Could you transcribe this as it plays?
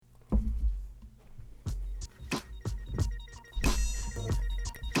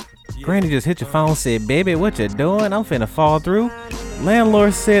Granny just hit your phone, said, baby, what you doing? I'm finna fall through.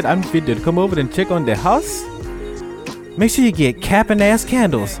 Landlord said, I'm fit to come over and check on the house. Make sure you get Cappin' Ass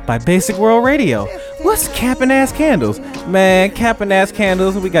Candles by Basic World Radio. What's Cappin' Ass Candles? Man, Cappin' Ass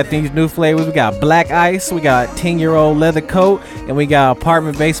Candles, we got these new flavors. We got Black Ice, we got 10-year-old leather coat, and we got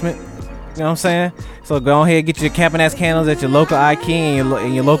apartment basement. You know what I'm saying? So go ahead and get your Cappin' Ass Candles at your local IKEA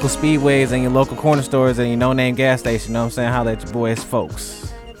and your local Speedways and your local corner stores and your no-name gas station. You know what I'm saying? Holla at your boys,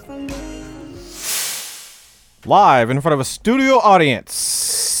 folks. Live in front of a studio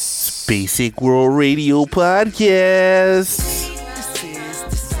audience. Basic World Radio Podcast.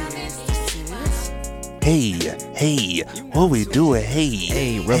 Hey, what we doing?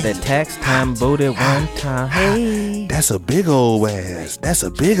 Hey, rub that tax time booty one time. Hey, that's a big old ass. That's a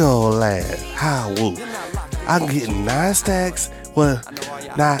big old ass. How woo? I'm getting 9 stacks. Well,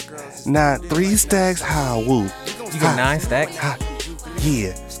 not 3 stacks. How woo? You got 9 stacks?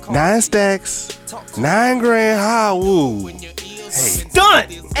 Yeah, 9 stacks. 9 grand. How woo? Hey,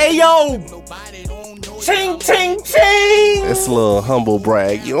 stunt. Hey yo. Ching, ching, ching. It's a little humble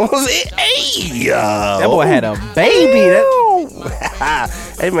brag. You know what I'm saying? Hey, that boy had a baby.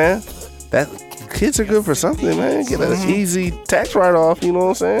 Hey, man. That kids are good for something, man. Get an easy tax write-off. You know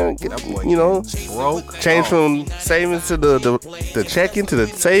what I'm saying? Get, you know, change from savings to the checking to the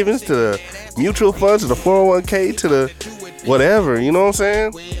savings to the mutual funds to the 401k to the whatever. You know what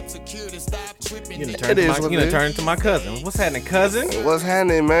I'm saying? You gonna turn into my cousin. What's happening, cousin? What's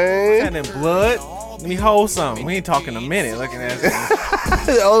happening, man? What's happening, blood? Let me hold something. We ain't talking a minute. Looking at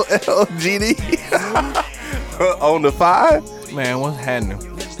GD on the 5. Man, what's happening?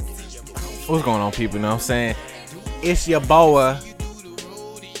 What's going on, people? You know what I'm saying? It's your boy.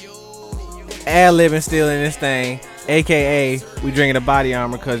 Ad-libbing still in this thing. AKA, we drinking the body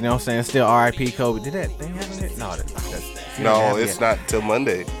armor because, you know what I'm saying, still RIP Kobe. Did that thing happen yet? No, it's not till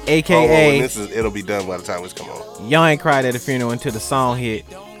Monday. AKA, it'll be done by the time it's come on. Y'all ain't cried at the funeral until the song hit.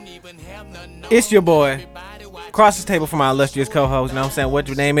 It's your boy. Across this table from my illustrious co-host. You know what I'm saying? What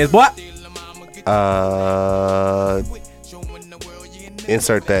your name is? What?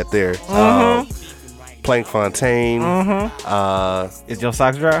 Insert that there. Plank Fontaine. Is your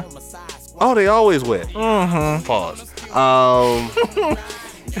socks dry? Oh, they always wet. Pause.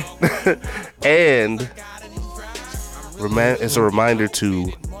 And it's a reminder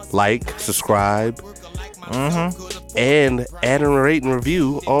to like, subscribe, and add a rate and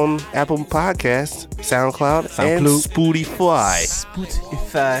review on Apple Podcasts, SoundCloud, and Spotify.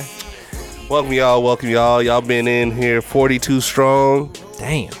 Welcome y'all. Y'all been in here 42 strong.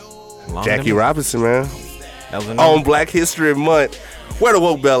 Damn. Jackie Robinson, man. On Black History Month. Where the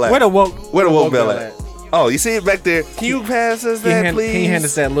woke bell at? Where the woke bell at? Oh, you see it back there? Can you pass us that, please? Can you hand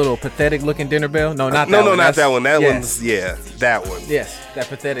us that little pathetic looking dinner bell? No, not that one. No, not that one. That one's, that one. Yes, that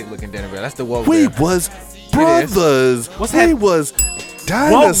pathetic looking dinner bell. That's the woke bell. We bell. was brothers. What's happening? We was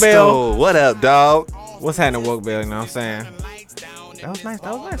dinosaur. What up, dog? What's happening, woke bell? You know what I'm saying? That was nice.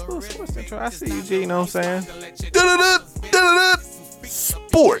 Little sports intro. I see you, G. You know what I'm saying?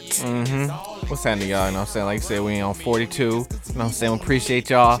 Sports. What's happening, y'all? You know what I'm saying? Like you said, we on 42. You know what I'm saying? We appreciate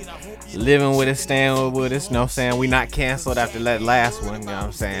y'all living with us, staying with us. You know what I'm saying? We not canceled after that last one. You know what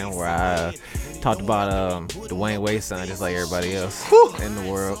I'm saying? Where I talked about Dwayne Wade's son, just like everybody else in the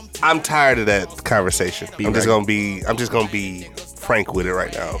world. I'm tired of that conversation. I'm just gonna be frank with it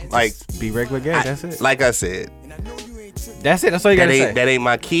right now. Like, be regular gay. That's it. Like I said. That's it. That's all you gotta say. That ain't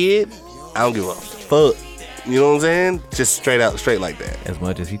my kid. I don't give a fuck. You know what I'm saying? Just straight like that. As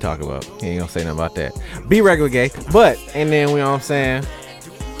much as he talk about, he ain't gonna say nothing about that. Be regular gay. But, and then, you know what I'm saying?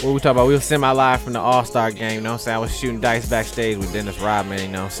 What we talk about, we was semi-live from the All-Star game, you know what I'm saying? I was shooting dice backstage with Dennis Rodman, you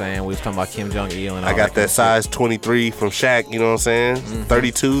know what I'm saying? We was talking about Kim Jong-il and all I got that size 23 from Shaq, you know what I'm saying?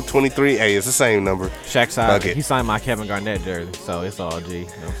 32, 23, hey, it's the same number. Shaq size, he signed my Kevin Garnett jersey, so it's all G, you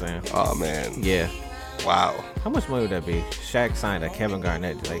know what I'm saying? Oh, man. Yeah. Wow. How much money would that be? Shaq signed a Kevin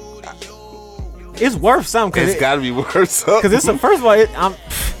Garnett, like, it's worth something. It's got to be worth something. Because it's first of all,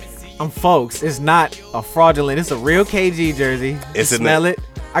 I'm folks, it's not a fraudulent, it's a real KG jersey. You smell it.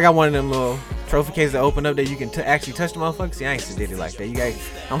 I got one of them little trophy cases that open up that you can actually touch the motherfucker. See, I ain't did it like that. You guys,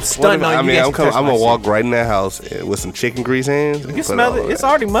 I'm stunning on you. I'm gonna walk right in that house with some chicken grease hands. You can smell it. It's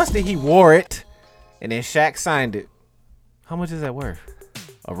already musty. He wore it, and then Shaq signed it. How much is that worth?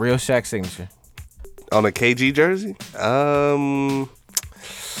 A real Shaq signature on a KG jersey? I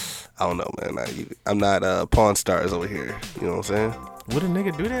don't know, man. I'm not Pawn Stars over here. You know what I'm saying? Would a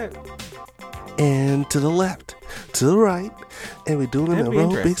nigga do that? And to the left, to the right, and we're doing the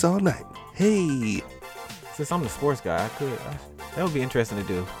aerobics all night. Hey. Since I'm the sports guy, I could. That would be interesting to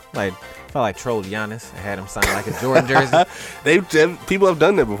do. Like, if I trolled Giannis and had him sign like a Jordan jersey. People have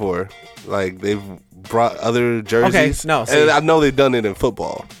done that before. Like they've brought other jerseys. Okay, no, and I know they've done it in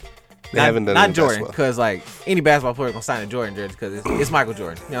football. They haven't done it in Jordan, basketball. because like any basketball player gonna sign a Jordan jersey because it's Michael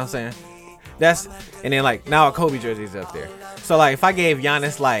Jordan. You know what I'm saying? And then like now a Kobe jersey is up there. So like if I gave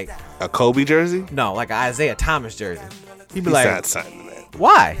Giannis like a Kobe jersey, no, like an Isaiah Thomas jersey, he'd be he's like, not signing that.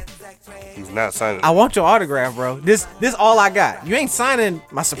 Why? He's not signing. I want your autograph, bro. This all I got. You ain't signing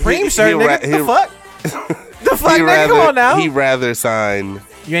my Supreme shirt, nigga. The fuck? The fuck, nigga? Come on now. He'd rather sign.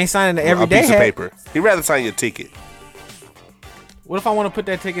 You ain't signing the everyday a piece of paper. He'd rather sign your ticket. What if I want to put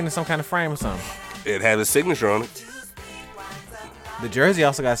that ticket in some kind of frame or something? It had a signature on it. The jersey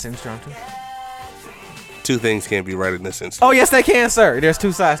also got a signature on it too. Two things can't be right in this instance. Oh, yes, they can, sir. There's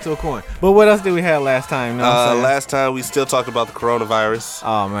two sides to a coin. But what else did we have last time? You know what I'm saying? Last time we still talked about the coronavirus.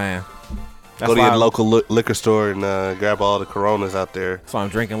 Oh, man. Go to your local liquor store and grab all the Coronas out there. So I'm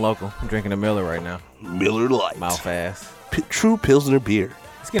drinking local. I'm drinking a Miller right now. Miller Lite. Mouth ass. True Pilsner beer.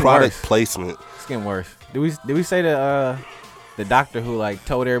 It's getting Product worse. placement. It's getting worse. Did we say the doctor who like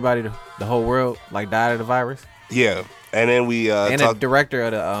told everybody the whole world like died of the virus? Yeah. And then we and the director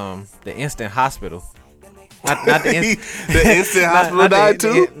of the instant hospital. Not the the instant hospital died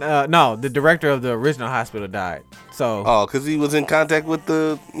too? No, the director of the original hospital died. So because he was in contact with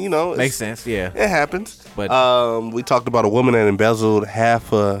the, makes sense, yeah. It happens. But we talked about a woman that embezzled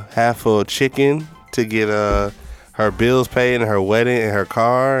half a chicken to get her bills paid and her wedding and her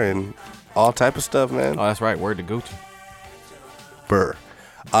car and all type of stuff, man. Oh, that's right. Word to Gucci. Burr.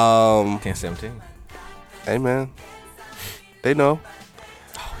 10-17. Hey, man. They know.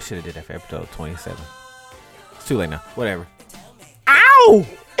 Oh, we should have did that for episode 27. It's too late now. Whatever. Ow!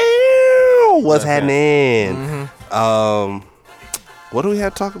 Ew! What's happening? Mm-hmm. What do we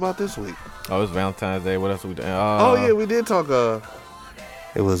have to talk about this week? Oh, it was Valentine's Day. What else we did? Oh, yeah, we did talk.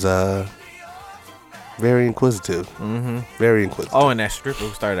 It was very inquisitive. Mm-hmm. Very inquisitive. Oh, and that stripper who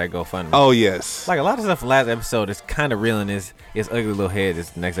started that GoFundMe. Oh, yes. Like a lot of stuff from last episode is kind of reeling his ugly little head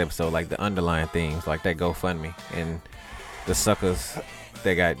this next episode. Like the underlying things, like that GoFundMe and the suckers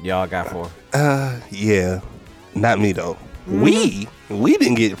y'all got for. Yeah. Not me, though. We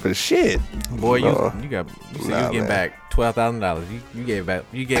didn't get it for shit. Boy, you said you getting back $12,000. You gave up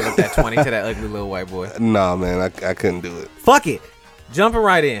that 20 to that ugly little white boy. Nah, man, I couldn't do it. Fuck it. Jumping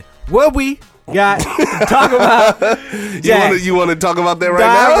right in. What we got to talk about? You want to talk about that right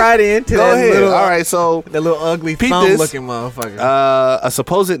Dive now? right into Go that ahead. little, all right, so that little ugly thumb looking motherfucker. A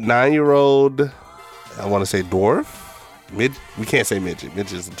supposed 9-year-old, I want to say dwarf. We can't say midget.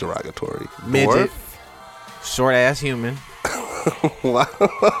 Midget is derogatory. Midget. Dwarf? Short ass human.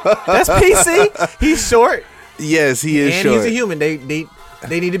 That's PC. He's short. Yes, he is and short. And he's a human. They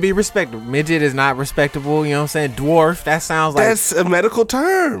need to be respectable. Midget is not respectable. You know what I'm saying? Dwarf. That sounds like that's a medical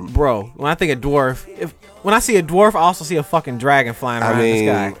term, bro. When I think of dwarf, when I see a dwarf, I also see a fucking dragon flying around in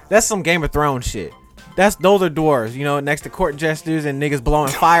the sky. That's some Game of Thrones shit. Those are dwarves, next to court jesters and niggas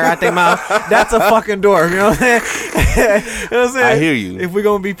blowing fire out their mouth. That's a fucking dwarf, you know what I'm saying? You know what I'm saying? I hear you. If we're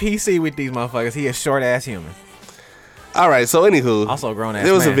gonna be PC with these motherfuckers, he a short ass human. All right, so anywho, also a grown ass.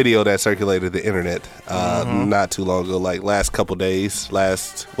 There was man. a video that circulated the internet not too long ago, like last couple days.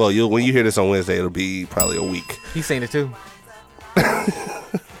 When you hear this on Wednesday, it'll be probably a week. He's seen it too.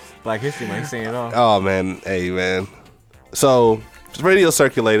 Black History Month, he's seen it all. Oh man, hey man. So this video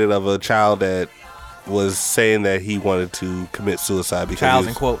circulated of a child that was saying that he wanted to commit suicide because Child's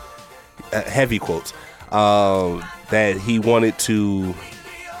in quote heavy quotes that he wanted to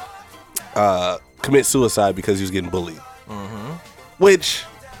commit suicide because he was getting bullied. Which,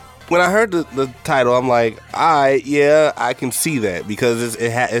 when I heard the title, I'm like, yeah, I can see that because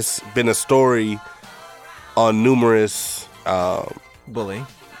it's been a story on numerous bullying.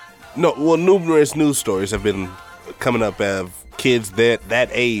 Numerous news stories have been coming up of kids that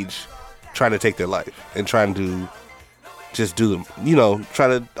age trying to take their life and trying to just do them,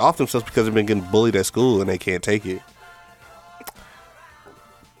 trying to off themselves because they've been getting bullied at school and they can't take it.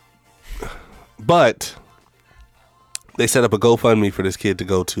 But they set up a GoFundMe for this kid to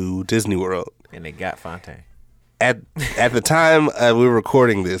go to Disney World. And they got Fontaine. At the time we were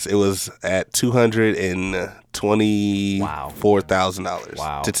recording this, it was at $224,000.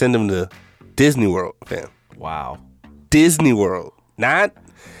 Wow. To send him to Disney World, fam. Wow. Disney World. Not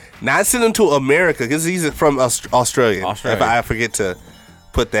send him to America because he's from Australia. If I forget to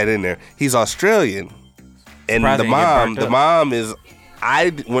put that in there. He's Australian. And the mom is...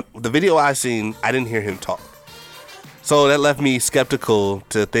 the video I seen, I didn't hear him talk. So that left me skeptical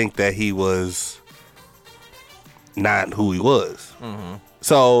to think that he was not who he was. Mm-hmm.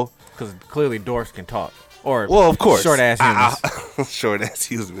 So... Because clearly dwarfs can talk. Or well, of course, short ass humans. Short ass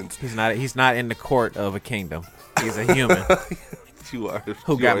humans. He's not in the court of a kingdom. He's a human You are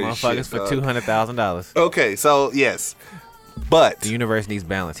who got you are motherfuckers shit, for dog. $200,000. Okay, so yes, but The universe needs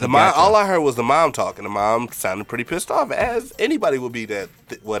balance. the mom, all I heard was the mom talking. The mom sounded pretty pissed off, as anybody would be that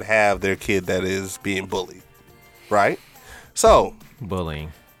would have their kid that is being bullied, right? So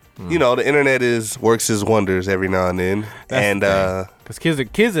bullying. you know, the internet works its wonders every now and then, Because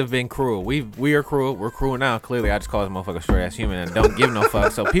kids have been cruel. We are cruel. We're cruel now. Clearly, I just call this motherfucker short ass human and don't give no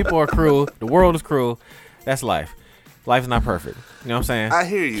fuck. So people are cruel. The world is cruel. That's life. Life's not perfect. You know what I'm saying? I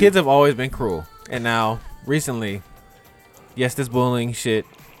hear you. Kids have always been cruel, and now recently, yes, this bullying shit.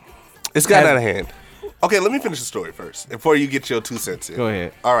 It's gotten out of hand. Okay, let me finish the story first before you get your 2 cents in. Go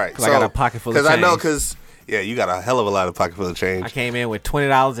ahead. All right, Because I got a pocket full of change. Because I know, because you got a hell of a lot of pocket full of change. I came in with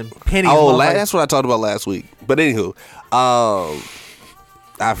 $20 in pennies. Oh, that's what I talked about last week. But anywho,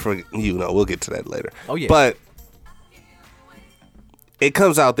 I forget. You know, we'll get to that later. Oh yeah. But it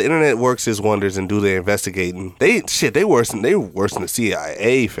comes out the internet works its wonders and do their investigating. They worse than the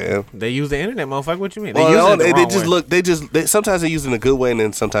CIA, fam. They use the internet, motherfucker. What you mean? They sometimes they're using a good way and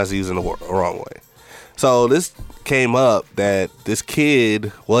then sometimes they're using the wrong way. So this came up that this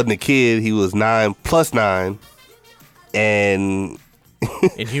kid wasn't a kid. He was 9 plus 9, and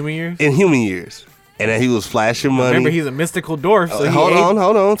in human years. In human years, and that he was flashing money. Remember, he's a mystical dwarf. So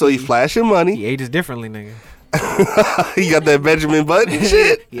hold on. So he's flashing money. He ages differently, nigga. He got that Benjamin Button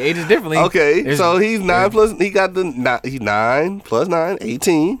shit. He ages differently. Okay, so he's 9 plus. He got he's 9 plus 9,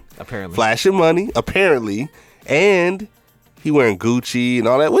 18. Apparently, flashing money. Apparently, and he wearing Gucci and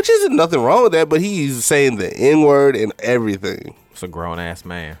all that, which isn't nothing wrong with that. But he's saying the N word and everything. It's a grown ass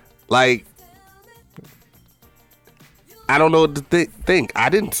man. Like, I don't know what to think. I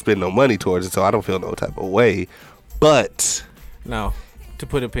didn't spend no money towards it, so I don't feel no type of way. But no, to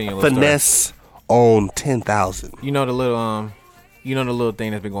put it in your finesse on 10,000. You know the little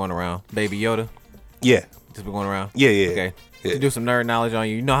thing that's been going around, Baby Yoda. Yeah, just been going around. Yeah. Okay, to do some nerd knowledge on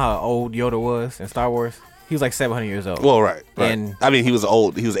you. You know how old Yoda was in Star Wars? He was like 700 years old. Well, right. And I mean, he was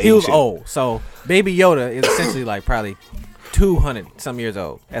old. He was ancient. He was old. So Baby Yoda is essentially like probably 200 some years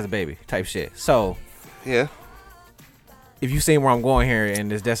old as a baby type shit. So yeah. If you see where I'm going here and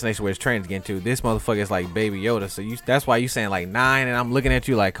this destination where this train's getting to, this motherfucker is like Baby Yoda. So that's why you saying like 9, and I'm looking at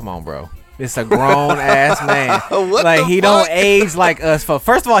you like, come on, bro. It's a grown ass man. Like he don't age like us.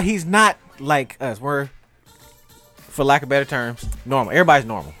 First of all, he's not like us. We're, for lack of better terms, normal. Everybody's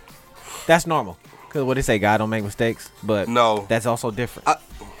normal. That's normal. Cause what they say, God don't make mistakes. But no, that's also different.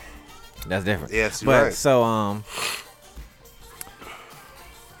 That's different. Yes, but right. So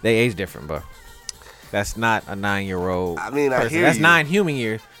they age different, bro. That's not a 9-year-old. I mean, person. I hear That's you. 9 human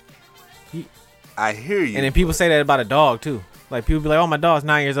years. I hear you. And then people say that about a dog too. Like people be like, "Oh, my dog's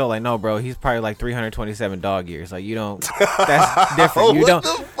 9 years old." Like, no, bro, he's probably like 327 dog years. Like, you don't. That's different. You don't.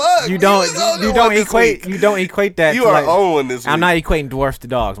 What the fuck? You don't equate. You don't equate that. You to are like, on one this week. I'm not equating dwarfs to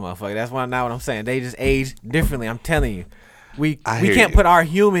dogs, motherfucker. That's not what I'm saying. They just age differently. I'm telling you. We can't put our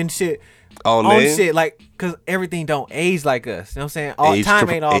human shit on shit like because everything don't age like us. You know what I'm saying? All time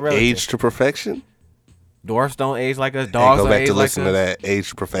ain't all relative. Age to perfection. Dwarfs don't age like us. Dogs go back to like listen us. to that Age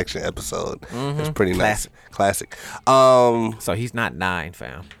to Perfection episode. Mm-hmm. It's pretty nice. Classic. So he's not 9,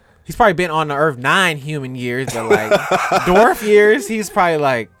 fam. He's probably been on the earth 9 human years, but like dwarf years, he's probably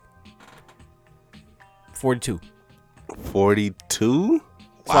like 42. 42?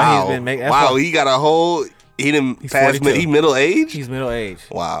 That's why he's been making. Wow, he got a whole. He didn't pass. He middle age. He's middle age.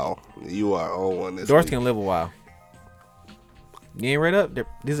 Wow, you are on one. This Dwarfs week. can live a while. You ain't read up?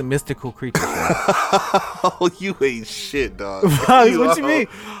 These are mystical creatures. Oh, you ain't shit, dog. What you mean?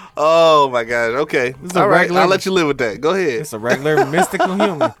 Oh my god. Okay. All right. I'll let you live with that. Go ahead. It's a regular mystical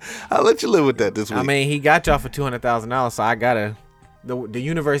human. I'll let you live with that this week. I mean, he got y'all for $200,000, so I gotta. The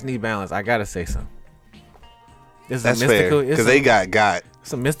universe needs balance. I gotta say something. That's fair because they got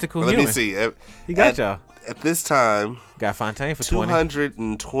some mystical. Let human. me see. He got y'all at this time. Got Fontaine for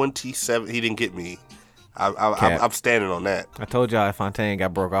 227. He didn't get me. I'm standing on that. I told y'all Fontaine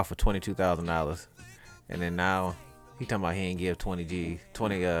got broke off for $22,000, and then now he talking about he ain't give $20.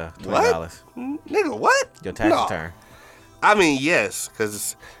 What? Nigga, what? Your tax return. I mean, yes, because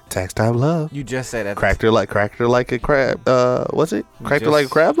it's tax time love. You just said that. Cracked her like a crab. What's it? Cracked her like a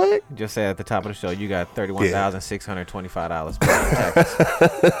crab leg? You just said at the top of the show you got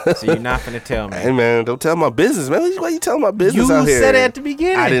 $31,625. So you're not finna tell me. Hey man, don't tell my business, man. Why you telling my business out here? You said it at the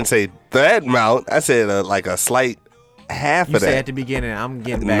beginning. I didn't say that amount. I said like a slight half of that. You said at the beginning I'm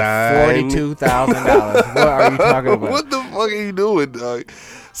getting back $42,000. What are you talking about? What the fuck are you doing, dog?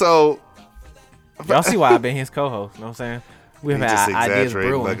 So y'all see why I've been his co-host. You know what I'm saying? We've had ideas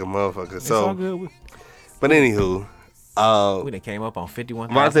brewing like a motherfucker. It's so all good. But anywho, we done came up on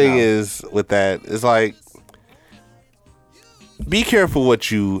 51. My thing is with that is like, be careful what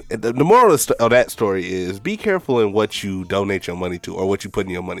you. The moral of that story is be careful in what you donate your money to or what you put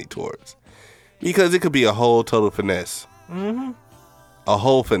in your money towards, because it could be a whole total finesse. Mm-hmm. A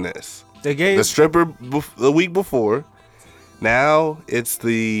whole finesse. They gave the stripper the week before. Now it's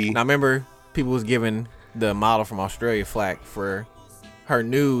the. Now remember, people was giving the model from Australia flack for her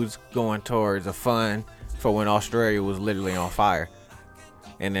nudes going towards a fund for when Australia was literally on fire.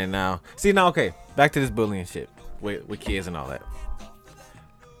 And then now, okay, back to this bullying shit with kids and all that.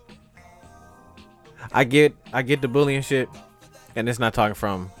 I get the bullying shit, and it's not talking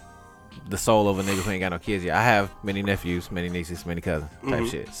from the soul of a nigga who ain't got no kids yet. I have many nephews, many nieces, many cousins type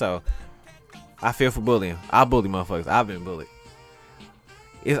shit. So I feel for bullying. I bully motherfuckers. I've been bullied.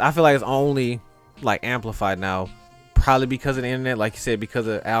 I feel like it's only like amplified now, probably because of the internet, like you said, because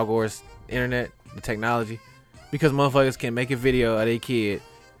of Al Gore's internet, the technology, because motherfuckers can make a video of their kid,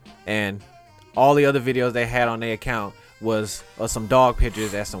 and all the other videos they had on their account was some dog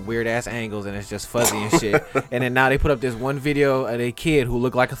pictures at some weird ass angles, and it's just fuzzy and shit. And then now they put up this one video of their kid who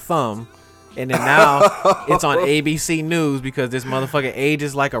looked like a thumb, and then now it's on ABC News because this motherfucker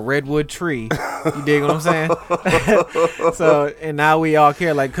ages like a redwood tree. You dig what I'm saying? So, and now we all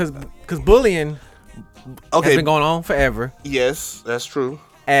care, like, cause bullying has been going on forever. Yes, that's true.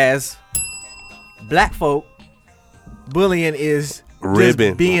 As black folk, bullying is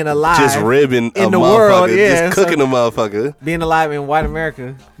ribbing, just being alive, just ribbing in a the motherfucker, world, yeah, just cooking a motherfucker. Being alive in white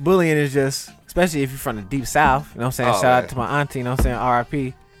America, bullying is just, especially if you're from the deep South. You know what I'm saying? Shout out to my auntie. You know what I'm saying? R.I.P. You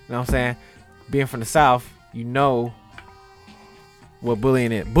know what I'm saying? Being from the South, you know what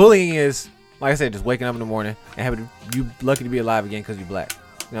bullying is. Bullying is, like I said, just waking up in the morning and having you lucky to be alive again because you're black.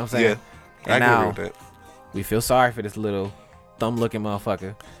 You know what I'm saying? Yeah, and I agree now, with that. we feel sorry for this little thumb-looking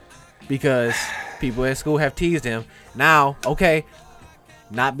motherfucker because people at school have teased him. Now, okay,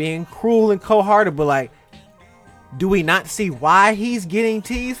 not being cruel and cold-hearted, but like, do we not see why he's getting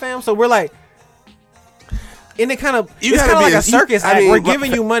teased, fam? So we're like, and it's kind of like a circus act. We're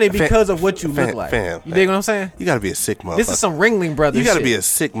giving you money because of what you look like. You dig what I'm saying? You gotta be a sick motherfucker. This is some Ringling Brothers shit. You gotta be a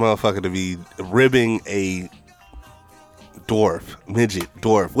sick motherfucker to be ribbing a dwarf, midget,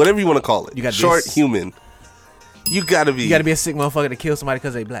 dwarf, whatever you want to call it. You got short human. You gotta be a sick motherfucker to kill somebody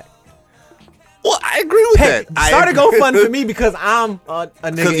because they black. Well, I agree with that. Start a GoFundMe for me because I'm a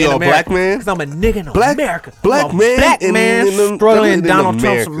nigga in America. Black man? Because I'm a nigga in America. Black man struggling in Donald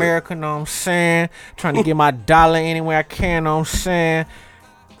Trump's America, know what I'm saying? Trying to get my dollar anywhere I can, know what I'm saying?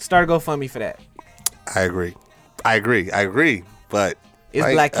 Start a GoFundMe for that. I agree. But it's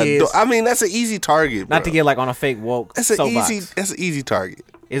like, black kids. I mean, that's an easy target, bro. Not to get like on a fake woke soapbox. That's an easy target.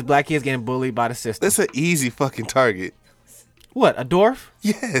 It's black kids getting bullied by the system. That's an easy fucking target. What, a dwarf?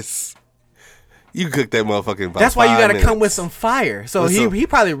 Yes. You cook that motherfucker in about That's why you gotta 5 minutes. come with some fire. So he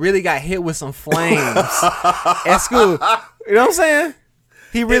probably really got hit with some flames at school. You know what I'm saying?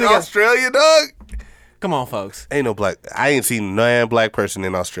 He really got Australia, dog. Come on, folks. Ain't no black. I ain't seen no black person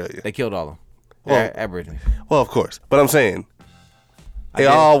in Australia. They killed all of them. Well, Aborigines. Well, of course. But I'm saying they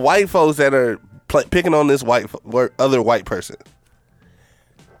all white folks that are picking on this other white person.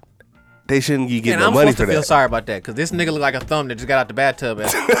 They shouldn't be getting no money for that. I'm supposed to feel sorry about that because this nigga look like a thumb that just got out the bathtub.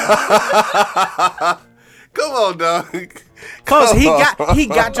 Come on, dog. Cause he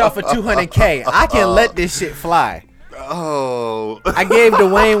got y'all for $200K. I can let this shit fly. Oh. I gave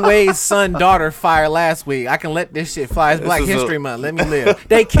Dwayne Wade's son daughter fire last week. I can let this shit fly. It's Black History Month. Let me live.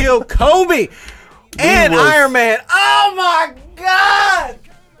 They killed Kobe and Iron Man. Oh my God.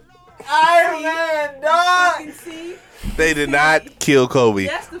 Iron Man, dog. They did not kill Kobe.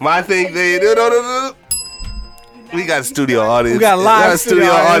 My thing, no. We got a studio audience. We got a live studio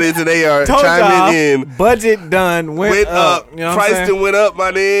audience, and they are chiming in. Budget done went up. You know price done went up,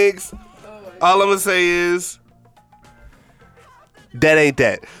 my niggas. All I'm gonna say is that ain't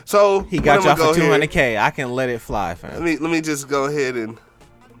that. So he got y'all for $200K. I can let it fly, fam. Let me just go ahead and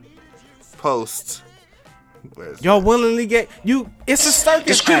post. Y'all willingly get you. It's a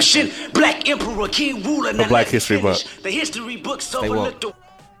circus. Description: Black Emperor, King Ruler. The Black History Month. The history books overlook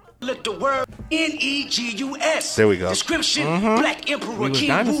the word NEGUS. There we go. Description: Black Emperor,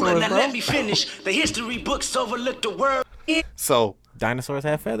 King Ruler. Now let me finish. The history books overlook the word. So dinosaurs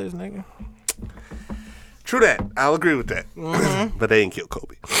have feathers, nigga. True that. I'll agree with that. But they didn't kill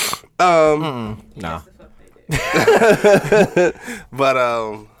Kobe. Nah.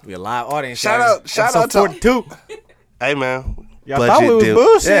 But we a live audience. Shout out to 42. Hey man, y'all thought we was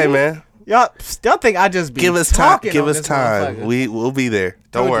bullshit. Yeah, man. Y'all think I just be give us talking? Give us time. We'll be there.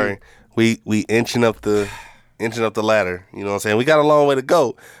 Don't worry. We inching up the ladder. You know what I'm saying? We got a long way to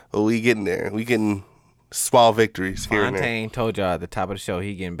go, but we getting there. We getting small victories here and there. Fontaine told y'all at the top of the show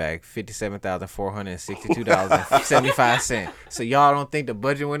he getting back $57,462.75. So y'all don't think the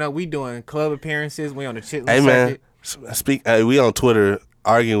budget went up? We doing club appearances. We on the Chitlin circuit. Man, we on Twitter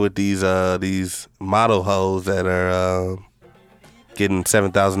arguing with these model hoes that are getting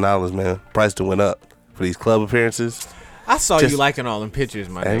 $7,000. Man, price to went up for these club appearances. I saw you liking all them pictures,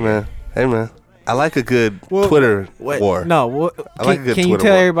 my nigga. Hey man, I like a good Twitter war. No, can you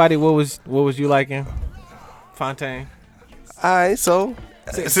tell everybody what was you liking, Fontaine? All right, so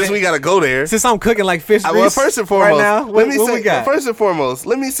since we gotta go there, since I'm cooking like fish grease well, first and foremost, right now, what we got? First and foremost,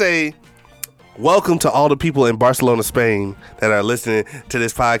 let me say welcome to all the people in Barcelona, Spain that are listening to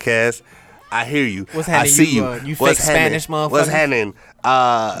this podcast. I hear you. What's happening? I see you. You fake Spanish motherfuckers. What's happening?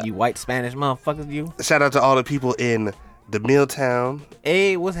 You white Spanish motherfuckers. You. Shout out to all the people in the Milltown.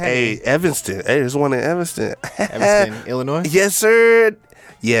 Hey, what's happening? Hey, Evanston. Hey, there's one in Evanston. Evanston, Illinois? Yes, sir.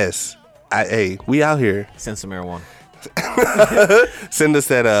 Yes. Hey, we out here. Send some marijuana. Send us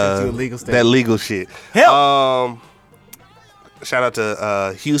that legal shit. Help. Shout out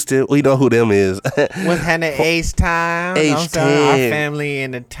to Houston. We know who them is. What's happening? H-Town. H-Town. Our family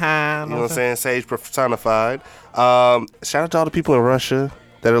in the town. You know what I'm saying? Sage personified. Shout out to all the people in Russia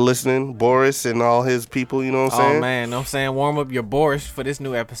that are listening. Boris and all his people, you know what I'm saying? Oh, man. Know what I'm saying? Warm up your Boris for this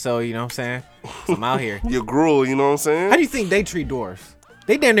new episode, you know what I'm saying? So I'm out here. Your gruel, you know what I'm saying? How do you think they treat dwarfs?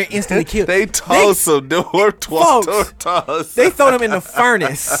 They damn near instantly kill. They toast some dwarf. They throw them in the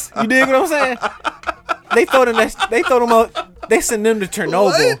furnace. You dig what I'm saying? They throw them out. They send them to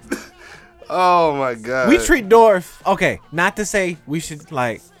Chernobyl. What? Oh my God. We treat dwarfs. Okay, not to say we should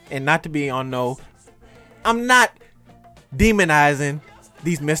and not to be on no. I'm not demonizing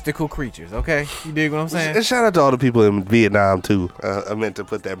these mystical creatures. Okay, you dig what I'm saying? And shout out to all the people in Vietnam too. I meant to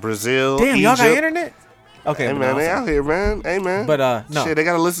put that. Brazil. Damn, Egypt. y'all got internet? Okay, hey man, they out here, man. Hey man. But no, shit, they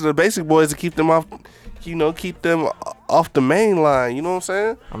gotta listen to the Basic Boys to keep them off. Keep them off the main line. You know what I'm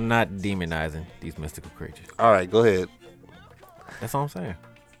saying? I'm not demonizing these mystical creatures. All right, go ahead. That's all I'm saying.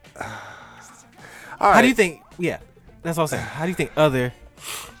 All right. How do you think? Yeah, that's all I'm saying. How do you think other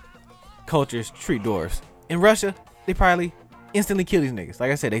cultures treat dwarves? In Russia, they probably instantly kill these niggas.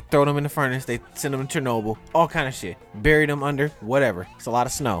 Like I said, they throw them in the furnace. They send them to Chernobyl. All kind of shit. Bury them under whatever. It's a lot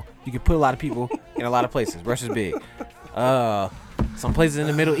of snow. You can put a lot of people in a lot of places. Russia's big. Some places in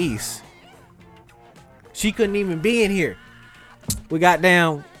the Middle East. She couldn't even be in here. We got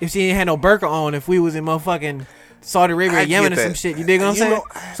down if she ain't had no burqa on. If we was in motherfucking Saudi Arabia or Yemen or some shit. You dig what I'm saying?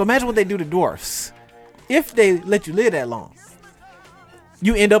 So imagine what they do to dwarfs. If they let you live that long.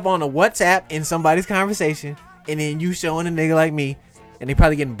 You end up on a WhatsApp in somebody's conversation, and then you showing a nigga like me, and they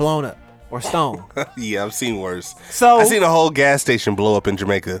probably getting blown up or stoned. Yeah, I've seen worse. So I seen a whole gas station blow up in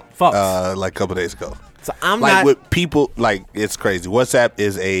Jamaica like a couple days ago. So I'm like not with people, like it's crazy. WhatsApp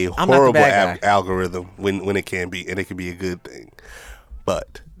is a horrible algorithm when it can be, and it can be a good thing.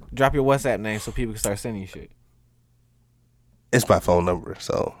 But drop your WhatsApp name so people can start sending you shit. It's my phone number,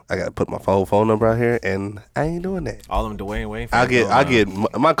 so I gotta put my phone number out here, and I ain't doing that. All them Dwayne Wayne. I get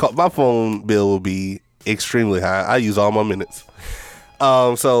my phone bill will be extremely high. I use all my minutes.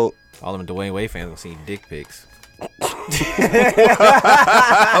 So all them Dwayne Wade fans will see dick pics. Let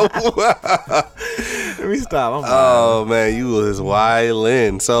me stop. Oh man, you was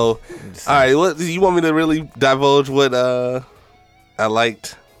wildin'. So, all right, what you want me to really divulge? What I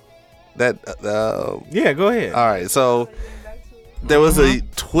liked that. Yeah, go ahead. All right, so there was a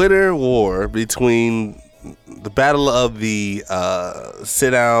Twitter war between the battle of the sit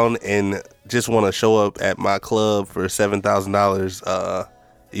down and just want to show up at my club for $7,000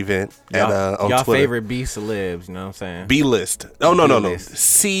 event on y'all Twitter. Favorite B celebs, you know what I'm saying? B list. Oh no.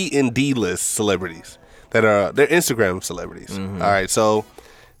 C and D list celebrities that are they're Instagram celebrities. Mm-hmm. All right, so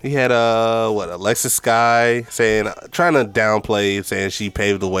he had Alexis Sky trying to downplay, saying she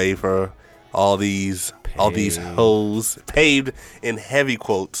paved the way for all these hoes, paved in heavy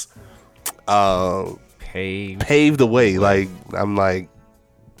quotes. Paved the way. Like I'm like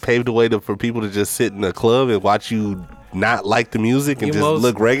paved the way for people to just sit in a club and watch you not like the music and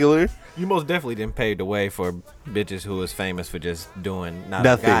look regular. You most definitely didn't pave the way for bitches who was famous for just doing not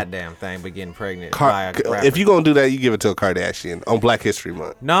nothing. A goddamn thing but getting pregnant by a rapper. If you gonna do that, you give it to a Kardashian on Black History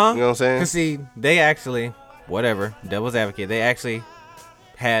Month. No, you know what I'm saying? Cause see, they actually, whatever, devil's advocate, they actually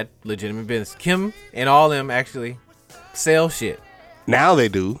had legitimate business. Kim and all them actually sell shit. Now they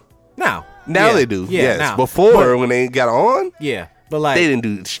do. Now they do. Yeah, yes. now. Before when they got on. Yeah. But like they didn't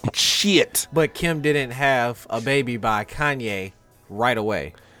do shit. But Kim didn't have a baby by Kanye right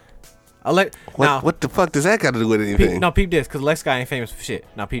away. What the fuck does that got to do with anything? Peep this, because Lex Sky ain't famous for shit.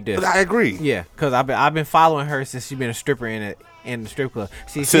 Now peep this. But I agree. Yeah, because I've been following her since she's been a stripper in in the strip club.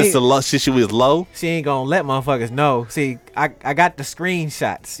 See, Since she was low. she ain't gonna let motherfuckers know. See, I got the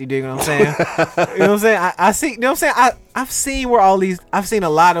screenshots. You dig what I'm saying? You know what I'm saying? I see. You know what I'm saying? I've seen I've seen a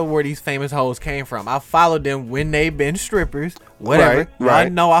lot of where these famous hoes came from. I followed them when they been strippers. Whatever. Right. I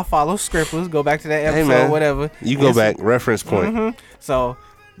know I follow strippers. Go back to that episode. Hey, man, whatever. You go back. Reference point. Mm-hmm. So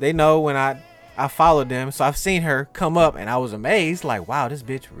they know when I followed them. So I've seen her come up, and I was amazed. Like, wow, this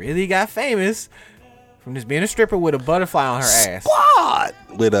bitch really got famous from just being a stripper with a butterfly on her ass. What?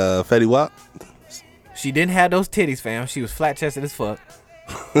 With Fetty Wap. She didn't have those titties, fam. She was flat chested as fuck.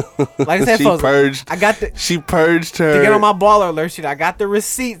 Like I said, She folks, purged. She purged her. to get on my baller alert shit. I got the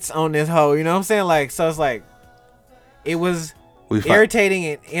receipts on this hoe. You know what I'm saying? Like, so it's like, it was irritating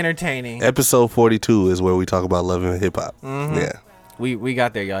and entertaining. Episode 42 is where we talk about love and hip hop. Mm-hmm. Yeah, we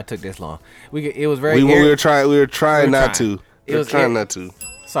got there, y'all. It took this long. It was very. we were trying not to. It was trying not to.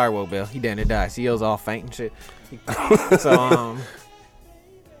 Sorry, Woke Bell. He down to die. CEO's all faint and shit. So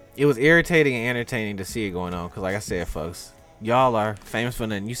it was irritating and entertaining to see it going on. Cause like I said, folks, y'all are famous for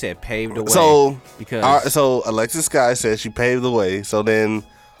nothing. You said paved the way. So Alexis Sky said she paved the way. So then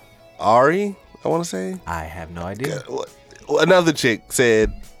Ari, I want to say, I have no idea. Another chick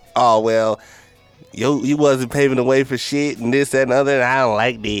said, "Oh well, you wasn't paving the way for shit and this, that, and other. And I don't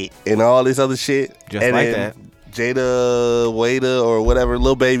like that and all this other shit." Just and like then that. Jada Wada or whatever,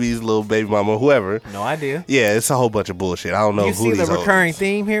 little baby mama, whoever. No idea. Yeah, it's a whole bunch of bullshit. I don't know You who these see the are. recurring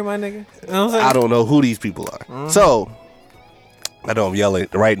theme here, my nigga? You know what I'm saying? I don't know who these people are. Mm-hmm. So I know I'm yelling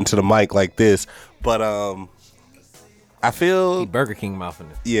right into the mic like this, but I feel Burger King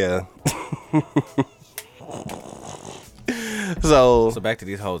mouthing it. yeah. So back to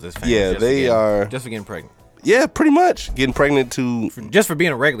these hoes that's famous. yeah, they are just for getting pregnant. Yeah, pretty much getting pregnant just for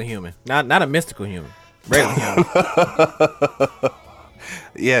being a regular human, not a mystical human. Regular human.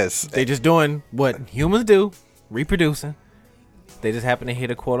 Yes, they just doing what humans do, reproducing. They just happen to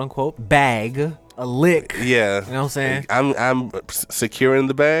hit a quote unquote bag, a lick. Yeah, you know what I'm saying. I'm securing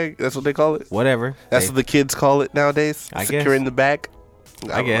the bag. That's what they call it. Whatever. That's what the kids call it nowadays. I securing guess. the bag.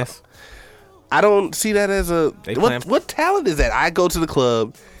 I guess. I don't see that as a what talent is that? I go to the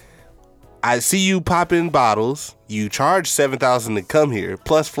club, I see you popping bottles, you charge $7,000 to come here,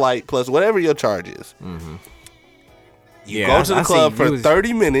 plus flight, plus whatever your charge is. Mm-hmm. You go to the club for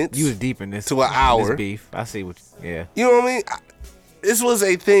 30 minutes. You was deep in this to an hour. This beef. I see what. Yeah. You know what I mean? This was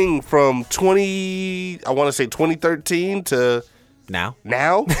a thing from 2013 to now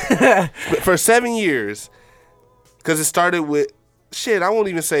for 7 years, because it started with. Shit, I won't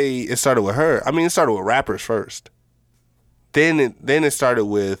even say it started with her. I mean, it started with rappers first. Then it started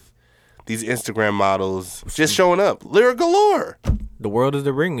with these Instagram models just showing up. Lyric galore. The world is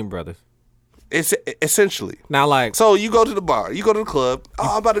the Ringling Brothers. It's essentially. Now, like, so you go to the bar, you go to the club. Oh,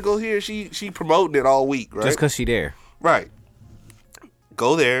 I'm about to go here. She promoting it all week, right? Just because she there. Right.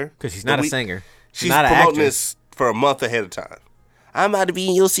 Go there. Because she's not a singer. She's not promoting this for a month ahead of time. I'm about to be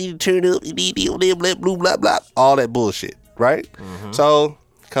in your city, turn up, blah, blah, blah, all that bullshit. Right? Mm-hmm. So,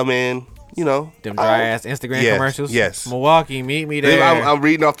 come in, you know. Them dry-ass Instagram commercials? Yes. Milwaukee, meet me there. I'm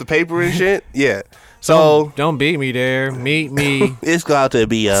reading off the paper and shit. Yeah. So. Don't beat me there. Meet me. It's got to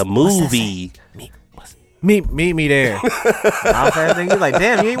be a movie. Meet me there. I was thinking, like,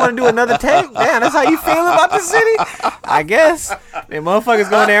 damn, you ain't want to do another take? Damn, that's how you feel about the city? I guess. Them motherfuckers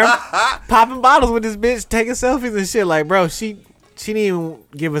going there popping bottles with this bitch, taking selfies and shit. Like, bro, she didn't even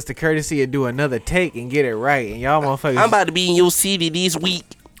give us the courtesy to do another take and get it right. And y'all motherfuckers. I'm about to be in your city this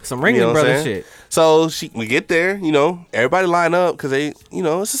week. Some Ringling Brothers shit. So we get there, you know, everybody line up because they, you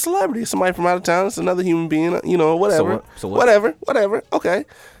know, it's a celebrity. It's somebody from out of town. It's another human being, you know, whatever. So what? Whatever. Okay.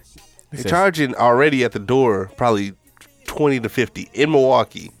 They're charging already at the door probably $20 to $50 in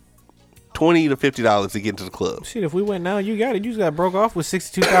Milwaukee. $20 to $50 to get into the club. Shit, if we went now, you got it. You just got broke off with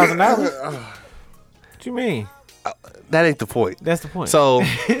 $62,000. What you mean? That ain't the point. That's the point. So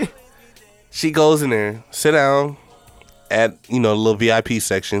she goes in there, sit down at, you know, the little VIP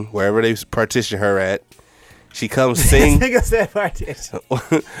section, wherever they partition her at. She comes sing. Nigga said partition.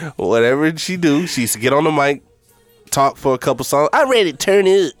 Whatever she do, she get on the mic, talk for a couple songs. I'm ready to turn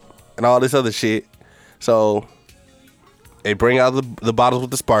it. And all this other shit. So they bring out the bottles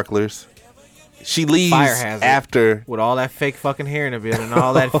with the sparklers. She leaves after with all that fake fucking hair in the building, and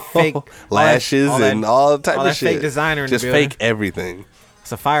all that fake lashes and all type of shit. Fake designer in the building. Just fake everything.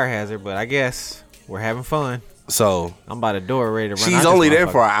 It's a fire hazard, but I guess we're having fun. So I'm by the door ready to run. She's only there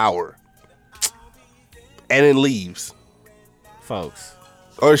for an hour, and then leaves, folks.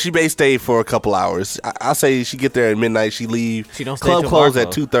 Or she may stay for a couple hours. I'll say she get there at midnight. She leave. She don't stay club till close at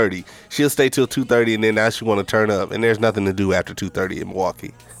 2:30. She'll stay till 2:30, and then now she want to turn up. And there's nothing to do after 2:30 in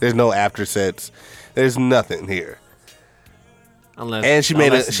Milwaukee. There's no after sets. There's nothing here. Unless she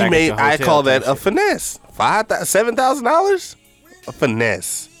made. I call that a finesse. $7,000, a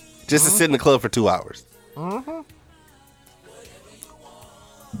finesse, just to sit in the club for 2 hours.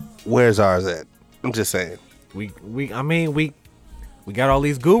 Where's ours at? I'm just saying. We got all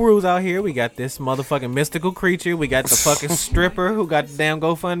these gurus out here. We got this motherfucking mystical creature. We got the fucking stripper who got the damn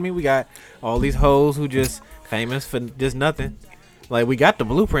GoFundMe. We got all these hoes who just famous for just nothing. Like, we got the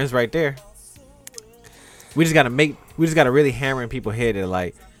blueprints right there. We just gotta really hammer in people's head that,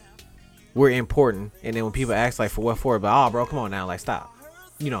 like, we're important. And then when people ask, like, for what for? But, oh, bro, come on now. Like, stop.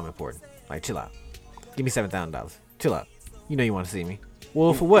 You know I'm important. Like, chill out. Give me $7,000. Chill out. You know you want to see me.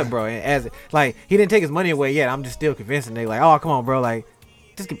 Well, for what, bro? And he didn't take his money away yet. I'm just still convincing they like, oh, come on, bro. Like,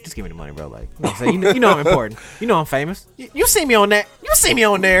 just give me the money, bro. Like, you know what I'm saying? You know I'm important. You know I'm famous. You see me on that. You see me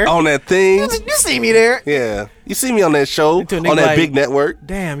on there. On that thing. You see me there. Yeah. You see me on that show. On that like, big network.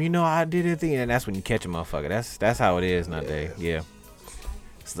 Damn, you know I did it thing. And that's when you catch a motherfucker. That's how it is nowadays. Yeah.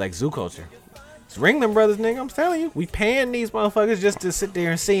 It's like zoo culture. It's Ringling Brothers, nigga. I'm telling you. We paying these motherfuckers just to sit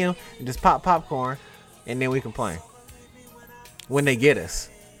there and see them and just pop popcorn. And then we complain. When they get us.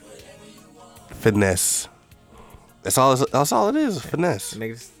 Finesse. That's all it is, finesse.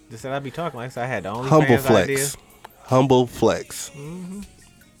 Niggas just said I'd be talking like so I had the only humble flex. Ideas. Humble flex. Mm-hmm.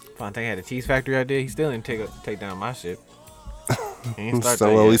 Fontaine had a cheese factory idea. He still didn't take down my shit. We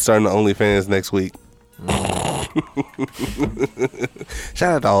starting the OnlyFans next week.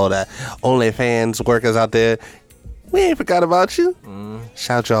 Shout out to all that OnlyFans workers out there. We ain't forgot about you.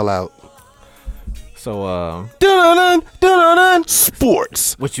 Shout y'all out. So,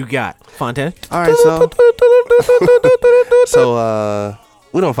 sports. What you got, Fontaine? All right, so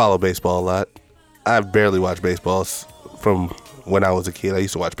we don't follow baseball a lot. I barely watch baseball from when I was a kid. I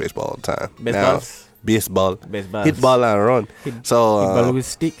used to watch baseball all the time. Baseball. Hit ball and run. Hit ball with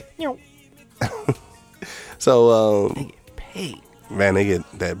stick. So, they get paid. Man, they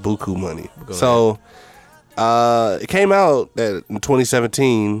get that buku money. It came out that in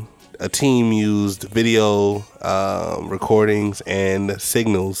 2017. A team used video recordings and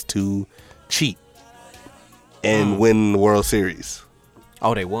signals to cheat and win the World Series.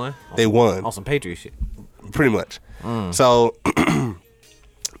 Oh, they won? They won. On some Patriot shit. Pretty much. So,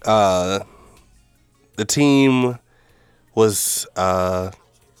 the team was the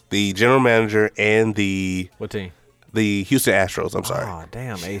general manager and the... What team? The Houston Astros, I'm sorry. Oh,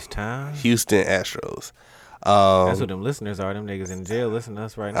 damn, H-Time. Houston Astros. That's what them listeners are. Them niggas in jail listening to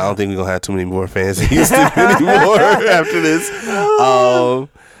us right now. I don't think we're going to have too many more fans in Houston anymore after this.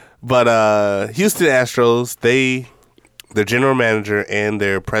 But Houston Astros, their general manager and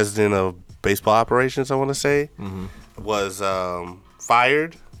their president of baseball operations, I want to say, was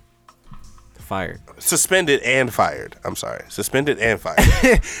fired. Suspended and fired. I'm sorry. Suspended and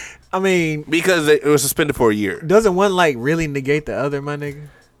fired. I mean. Because it was suspended for a year. Doesn't one, like, really negate the other, my nigga?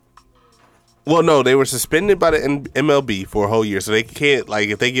 Well, no, they were suspended by the MLB for a whole year, so they can't, like,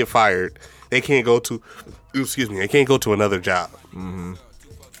 if they get fired, they can't go to, they can't go to another job.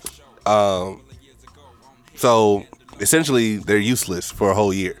 So essentially, they're useless for a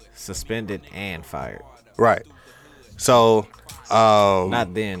whole year. Suspended and fired. Right. So,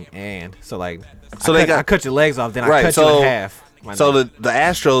 not then and so like. So I cut your legs off, then I cut you in half. So the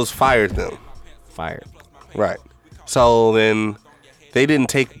Astros fired them. Fired. Right. So then. They didn't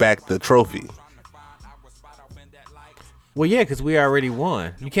take back the trophy. Well, yeah, because we already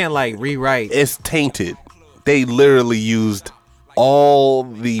won. You can't, like, rewrite. It's tainted. They literally used all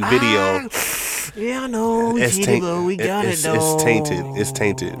the video. Yeah, I know. We cheated, but we got it, though. It's tainted. It's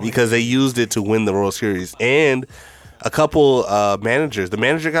tainted. Because they used it to win the World Series. And a couple managers. The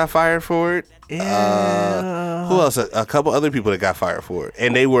manager got fired for it. Yeah. Who else? A couple other people that got fired for it.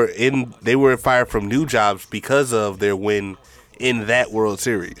 And they were fired from new jobs because of their win in that World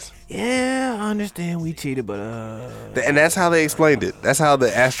Series. Yeah, I understand we cheated, but and that's how they explained it. That's how the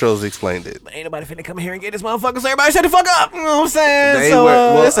Astros explained it. But ain't nobody finna come here and get this motherfucker, so everybody shut the fuck up. You know what I'm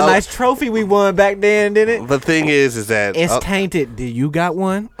saying? It's a nice trophy we won back then, didn't it? The thing is that it's tainted. Do you got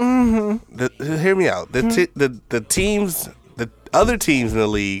one? Hear me out. The teams, the other teams in the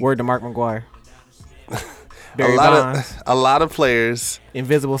league. Word to Mark McGwire. A lot of players.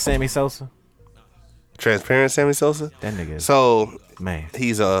 Invisible Sammy Sosa. Transparent Sammy Sosa? That nigga. So, man.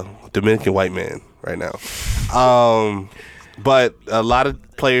 He's a Dominican white man right now. But a lot of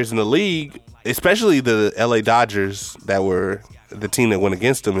players in the league, especially the LA Dodgers that were the team that went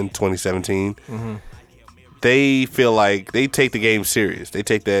against them in 2017, they feel like they take the game serious. They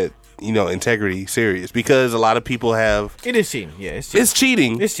take that, integrity serious because a lot of people have... It is cheating. Yeah, it's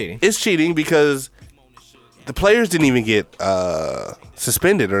cheating. It's cheating because the players didn't even get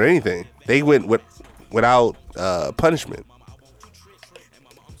suspended or anything. They went without punishment.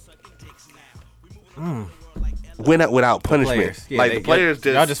 went out without punishment. Players. Yeah, the players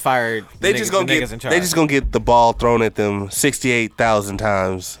y'all just fired. They just gonna get the ball thrown at them 68,000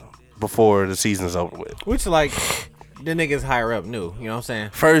 times before the season's over with. Which like the niggas higher up knew. You know what I'm saying?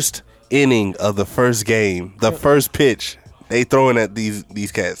 First inning of the first game, the first pitch, they throwing at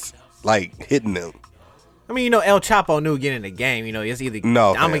these cats, like hitting them. I mean, El Chapo knew getting in the game. It's either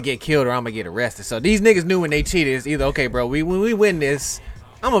I'm gonna get killed or I'm gonna get arrested. So these niggas knew when they cheated, it's either okay, bro. When we win this,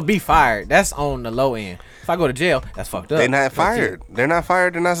 I'm gonna be fired. That's on the low end. If I go to jail, that's fucked up. They're not fired. They're not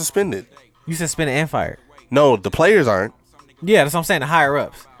fired. They're not suspended. You suspended and fired. No, the players aren't. Yeah, that's what I'm saying. The higher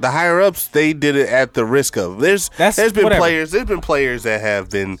ups. The higher ups, they did it at the risk of. There's been whatever. players. There's been players that have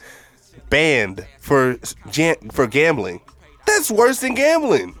been banned for gambling. That's worse than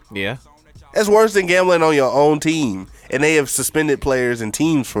gambling. Yeah. That's worse than gambling on your own team, and they have suspended players and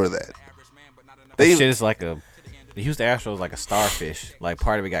teams for that. Shit is like the Houston Astros like a starfish. Like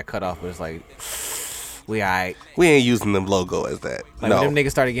part of it got cut off, but it's like we alright. We ain't using them logo as that. Like when them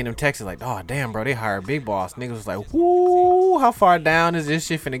niggas started getting them texts like, oh damn, bro, they hired Big Boss. Niggas was like, whoo, how far down is this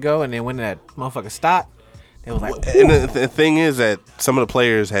shit finna go? And then when that motherfucker stopped, they was like, whoo. And the thing is that some of the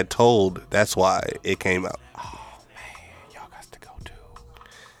players had told that's why it came out.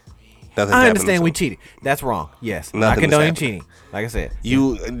 I understand we cheated. That's wrong. Yes. I condone cheating. Like I said.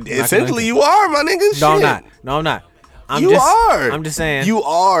 You essentially you are, my nigga. No, I'm not. No, I'm not. I'm just saying. You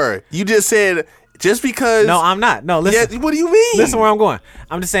are. You just said just because. No, I'm not. No, listen. Yeah, what do you mean? Listen where I'm going.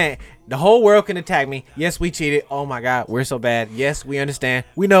 I'm just saying the whole world can attack me. Yes, we cheated. Oh my God, we're so bad. Yes, we understand.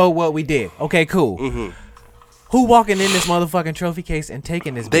 We know what we did. Okay, cool. Mm-hmm. Who walking in this motherfucking trophy case and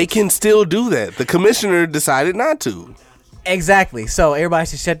taking this bitch? They can still do that. The commissioner decided not to. Exactly. So everybody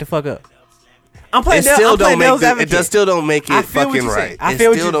should shut the fuck up. I'm playing. It still don't make it fucking right. I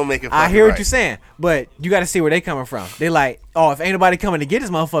hear what you're saying, but you got to see where they coming from. They like, oh, if ain't nobody coming to get this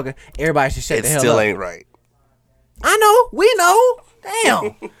motherfucker, everybody should shut the hell up. It still ain't right. I know. We know.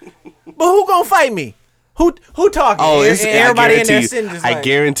 Damn. But who gonna fight me? Who talking? Oh, everybody in there sitting just like, I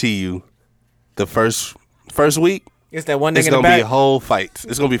guarantee you, the first week, it's that one nigga it's in the gonna back. be a whole fight.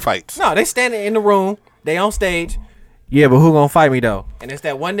 It's gonna be fights. No, they standing in the room. They on stage. Yeah, but who gonna fight me though? And it's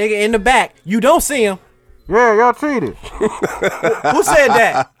that one nigga in the back. You don't see him. Yeah, y'all cheated. Who said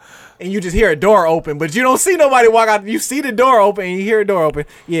that? And you just hear a door open, but you don't see nobody walk out. You see the door open and you hear a door open.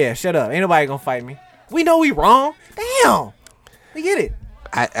 Yeah, shut up. Ain't nobody gonna fight me. We know we wrong. Damn. We get it.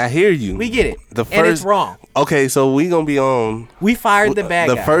 I hear you. We get it. And it's wrong. Okay, so we gonna be on. We fired the bad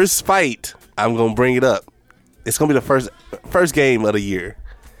guy. The first fight, I'm gonna bring it up. It's gonna be the first game of the year,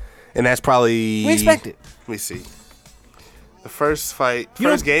 and that's probably. We expect it. Let me see. The first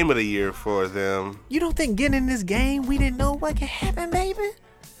game of the year for them. You don't think getting in this game, we didn't know what could happen, baby?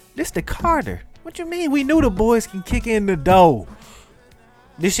 This the Carter. What you mean? We knew the boys can kick in the dough.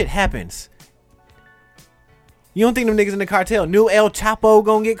 This shit happens. You don't think them niggas in the cartel knew El Chapo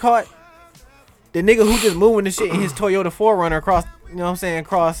gonna get caught? The nigga who just moving the shit in his Toyota 4Runner across, you know what I'm saying,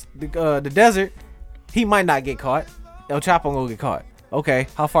 across the desert, he might not get caught. El Chapo gonna get caught. Okay,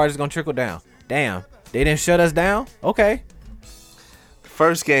 how far is it gonna trickle down? Damn, they didn't shut us down? Okay.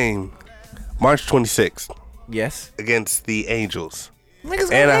 First game, March 26th. Yes. Against the Angels.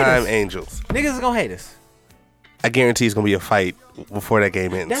 Niggas Anaheim Angels. Niggas is gonna hate us. I guarantee it's gonna be a fight before that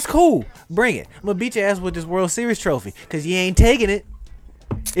game ends. That's cool. Bring it. I'm gonna beat your ass with this World Series trophy because you ain't taking it.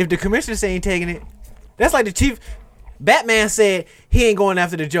 If the commissioner say he ain't taking it, that's like the chief. Batman said he ain't going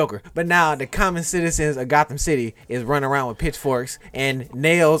after the Joker, but now the common citizens of Gotham City is running around with pitchforks and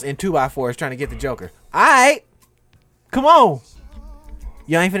nails and 2x4s trying to get the Joker. All right, come on.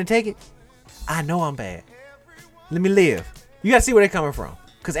 Y'all ain't finna take it? I know I'm bad. Let me live. You gotta see where they coming from.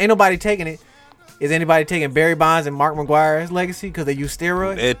 Cause ain't nobody taking it. Is anybody taking Barry Bonds and Mark McGwire's legacy because they use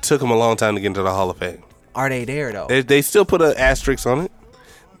steroids? It took them a long time to get into the Hall of Fame. Are they there though? They still put an asterisk on it.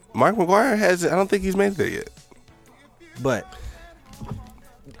 Mark McGwire has it. I don't think he's made it there yet. But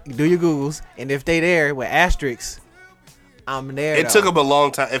do your Googles, and if they there with asterisks, I'm there. It took them a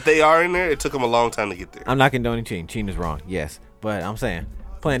long time. If they are in there, it took them a long time to get there. I'm not condoning cheating. Cheating is wrong. Yes, but I'm saying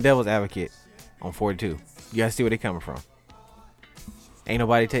playing devil's advocate on 42. You gotta see where they coming from. Ain't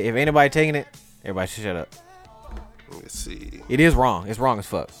nobody if ain't nobody taking it, everybody should shut up. Let's see. It is wrong. It's wrong as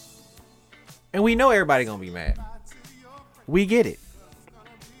fuck. And we know everybody gonna be mad. We get it.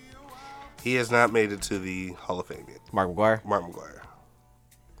 He has not made it to the Hall of Fame yet. Mark McGwire? Mark McGwire.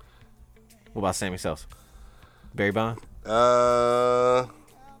 What about Sammy Sosa? Barry Bonds?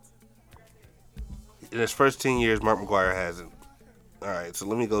 In his first 10 years, Mark McGwire hasn't. All right, so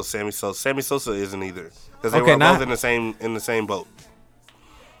let me go Sammy Sosa. Sammy Sosa isn't either. Because they were both in the same boat.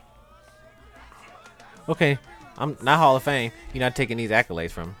 Okay. I'm not Hall of Fame. You're not taking these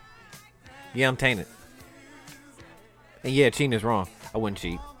accolades from him. Yeah, I'm tainted. And yeah, cheating is wrong. I wouldn't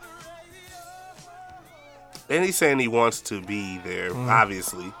cheat. And he's saying he wants to be there,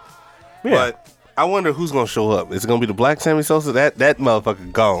 obviously. Yeah. But I wonder who's gonna show up. Is it gonna be the black Sammy Sosa? That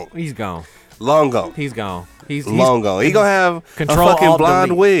motherfucker gone. He's gone. Long gone. He's gone. He's long gone. He gonna have Control, a fucking Alt, blonde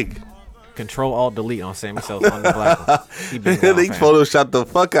delete. wig. Control Alt Delete on Sammy Sosa on the black one. He been gone, They fam. photoshopped the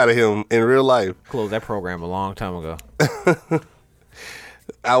fuck out of him in real life. Closed that program a long time ago.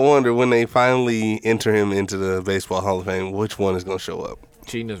 I wonder when they finally enter him into the Baseball Hall of Fame, which one is gonna show up.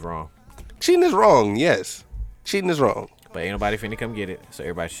 Cheating is wrong. Cheating is wrong, yes. Cheating is wrong. But ain't nobody finna come get it, so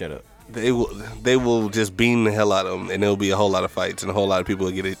everybody shut up. They will just beam the hell out of him, and there'll be a whole lot of fights, and a whole lot of people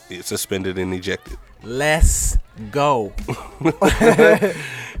will get it suspended and ejected. Let's go.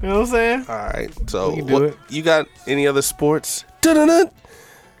 You know what I'm saying? All right, so We can do it. You got any other sports? Oh,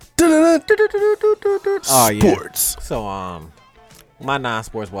 yeah. Sports. So, my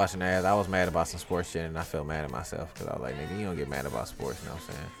non-sports watching ass, I was mad about some sports shit, and I felt mad at myself because I was like, nigga, you don't get mad about sports, you know what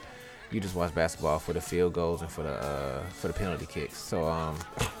I'm saying? You just watch basketball for the field goals and for the penalty kicks. So,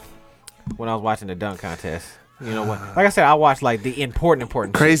 when I was watching the dunk contest, you know what? Like I said, I watched like the important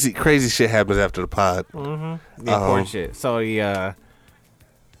Crazy shit happens after the pod. shit. The important shit. So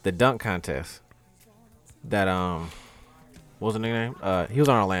the dunk contest that what was the name? He was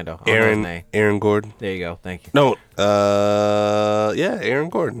on Orlando. I don't know his name. Aaron Gordon. There you go. Thank you. No, yeah, Aaron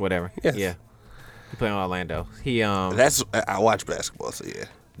Gordon. Whatever. Yes. Yeah. He played on Orlando. He I watch basketball, so yeah.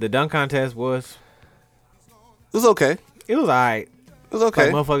 the dunk contest was It was okay. it was alright. It was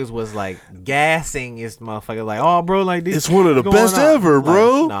okay. Like, motherfuckers was like gassing his motherfuckers like, oh, bro, like this. It's one of the going best on. ever, Like,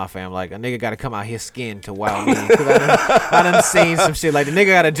 bro. nah, fam, like a nigga got to come out his skin to wow me. Cause I done seen some shit. Like the nigga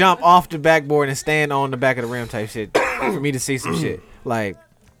got to jump off the backboard and stand on the back of the rim type shit for me to see some shit. Like,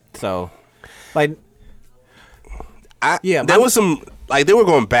 so, like, There was some, like, they were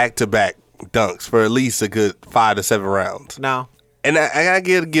going back to back dunks for at least a good 5 to 7 rounds. no. And I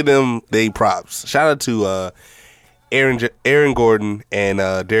gotta give them they props. Shout out to Aaron Gordon and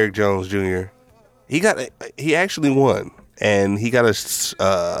Derrick Jones Jr. He actually won, and he got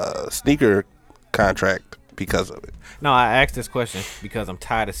a sneaker contract because of it. No, I asked this question because I'm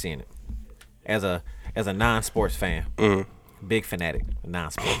tired of seeing it. As a non-sports fan, big fanatic of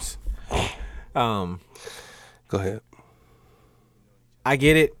non-sports. Go ahead. I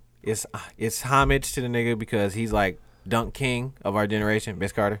get it. It's homage to the nigga because he's like dunk king of our generation,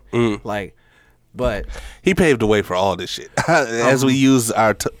 Vince Carter. Like, but He paved the way for all this shit. As we use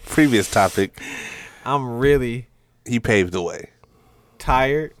our previous topic, I'm really he paved the way.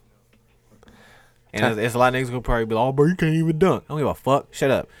 tired. And there's a lot of niggas gonna probably be like, oh, bro, you can't even dunk. I don't give a fuck.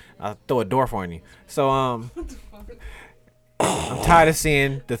 Shut up. I'll throw a door for you. So, I'm tired of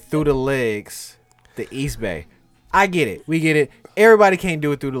seeing the through the legs, the East Bay. I get it. We get it. Everybody can't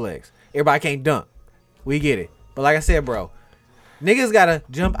do it through the legs. Everybody can't dunk. We get it. But like I said, bro, niggas gotta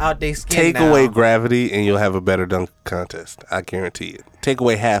jump out their skin. Take now. away gravity, and you'll have a better dunk contest. I guarantee it. Take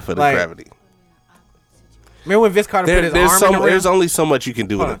away half of the Like, gravity. Remember when Vince Carter put his arm in the rim? There's only so much you can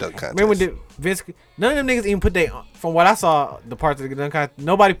do in a dunk contest. Remember when none of them niggas even put their, from what I saw, the parts of the dunk contest,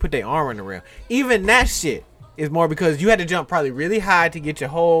 nobody put their arm in the rim. Even that shit is more because you had to jump probably really high to get your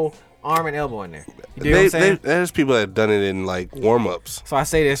whole arm and elbow in there. You know what I'm saying? There's people that have done it in like warm ups, So I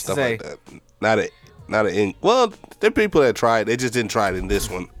say this to stuff say, like that. Not a. Well, there are people that tried. They just didn't try it in this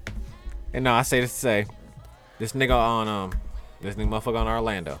one. and no, I say this to say, this nigga motherfucker on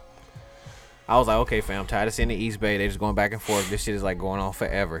Orlando. I was like, okay, fam, I'm tired of seeing the East Bay. They just going back and forth. This shit is like going on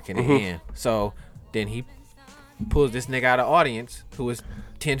forever. Can it end? So then he pulls this nigga out of audience who is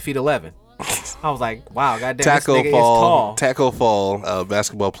 10 feet 11. I was like, wow, goddamn, this nigga is tall. Taco Fall,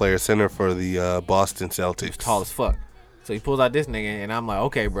 basketball player, center for the Boston Celtics. Tall as fuck. So he pulls out this nigga, and I'm like,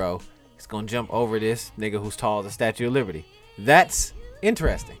 okay, bro, he's gonna jump over this nigga who's tall as the Statue of Liberty. That's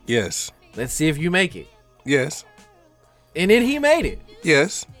interesting. Yes. Let's see if you make it. Yes. And then he made it.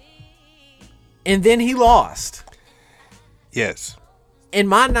 Yes. And then he lost. Yes. And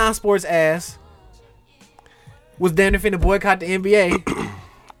my non-sports ass was damn near finna boycott the NBA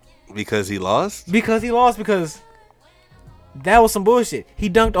Because he lost? because he lost, because that was some bullshit. He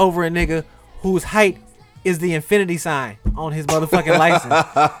dunked over a nigga whose height is the infinity sign on his motherfucking license.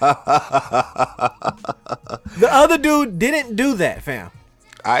 The other dude didn't do that, fam.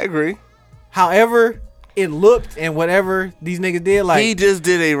 I agree. However it looked and whatever these niggas did, like, He just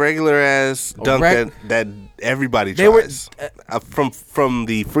did a regular ass dunk that everybody They were- tries. From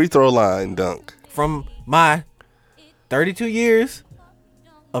the free throw line dunk. from my 32 years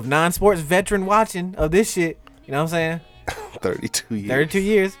of non-sports veteran watching of this shit, you know what I'm saying? 32 years. 32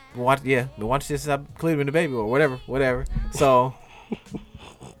 years. Been watching this since I Cleveland the baby or whatever. So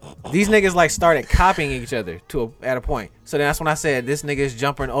These niggas like started copying each other at a point. So that's when I said this nigga is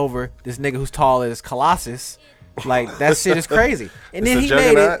jumping over this nigga who's tall as Colossus. Like that shit is crazy. And then he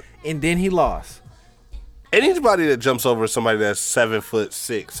made it, and then he lost. Anybody that jumps over somebody that's 7'6",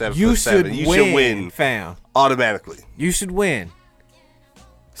 7'7", you should win, fam. Automatically. You should win.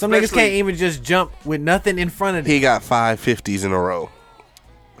 Some niggas can't even just jump with nothing in front of them. He got 5 50s in a row.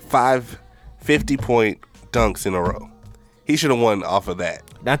 5 50-point dunks in a row. He should have won off of that.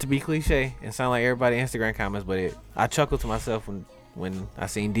 Not to be cliche and sound like everybody Instagram comments, but I chuckled to myself when I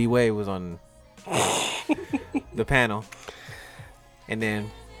seen D-Wade was on the panel. And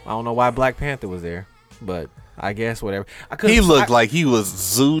then I don't know why Black Panther was there, but I guess whatever. He looked like he was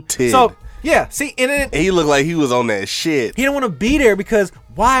zooted. So yeah, see, and he looked like he was on that shit. He didn't want to be there because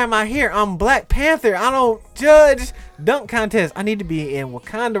why am I here? I'm Black Panther. I don't judge dunk contest. I need to be in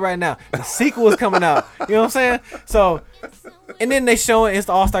Wakanda right now. The sequel is coming out. You know what I'm saying? So, and then they showing it's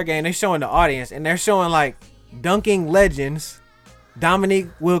the All-Star game. They showing the audience, and they're showing like dunking legends. Dominique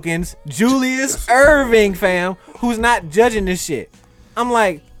Wilkins, Julius Erving, fam, who's not judging this shit. I'm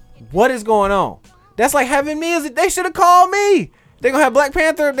like, what is going on? That's like having me as they should have called me. They gonna have Black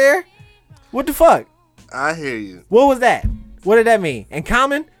Panther up there. What the fuck? I hear you. What was that? What did that mean? And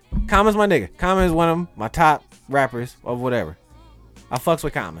Common's my nigga. Common is one of my top rappers or whatever. I fucks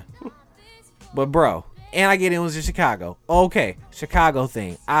with Common. But bro, and I get it was in Chicago. Okay, Chicago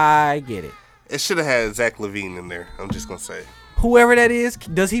thing. I get it. It should have had Zach LaVine in there. I'm just gonna say. Whoever that is,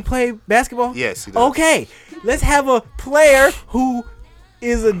 does he play basketball? Yes, he does. Okay, let's have a player who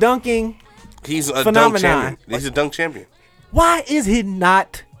is a dunking He's a phenomenon. dunk champion. He's a dunk champion. Why is he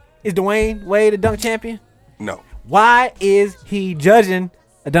not? Is Dwayne Wade a dunk champion? No. Why is he judging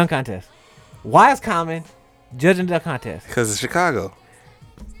a dunk contest? Why is Common judging a dunk contest? Because it's Chicago.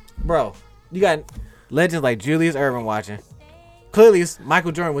 Bro, you got legends like Julius Erving watching. Clearly,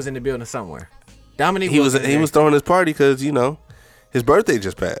 Michael Jordan was in the building somewhere. Dominique he was throwing his party because, you know, his birthday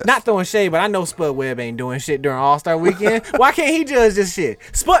just passed. Not throwing shade, but I know Spud Webb ain't doing shit during All-Star Weekend. Why can't he judge this shit?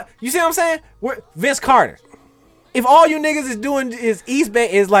 Spud, you see what I'm saying? Vince Carter. If all you niggas is doing is East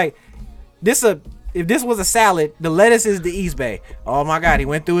Bay, is like this if this was a salad, the lettuce is the East Bay. Oh my God, he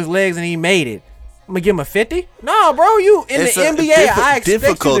went through his legs and he made it. I'm gonna give him a 50? No, bro, you in it's the NBA. I expect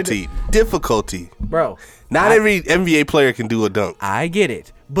difficulty, bro. Not every NBA player can do a dunk. I get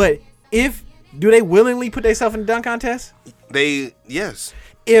it, but do they willingly put themselves in the dunk contest? Yes.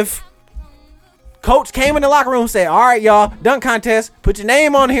 If coach came in the locker room and said, all right, y'all, dunk contest, put your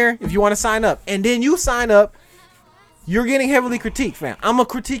name on here if you want to sign up. And then you sign up, you're getting heavily critiqued, fam. I'm going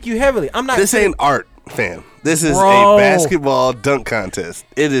to critique you heavily. I'm not. This ain't art, fam. This is a basketball dunk contest.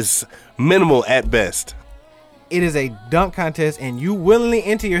 It is minimal at best. It is a dunk contest, and you willingly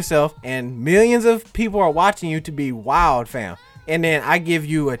enter yourself, and millions of people are watching you to be wild, fam. And then I give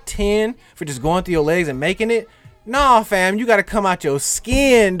you a 10 for just going through your legs and making it. Nah, fam, you got to come out your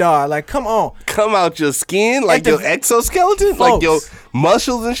skin, dog. Like, come on. Come out your skin? Like your exoskeleton? Folks, like your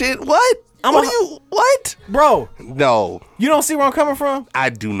muscles and shit? What? What? Bro. No. You don't see where I'm coming from?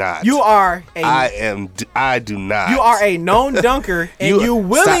 I do not. You are I do not. You are a known dunker, and you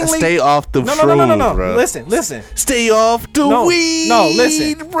willingly stay off the No. bro. Listen. Stay off the weed. No,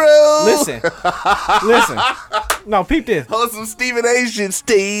 listen. Bro. Listen. No, peep this. Hold some Stephen A shit.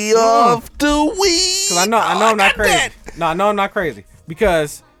 Stay off the weed. Because I know I'm not crazy. No, I know I'm not crazy.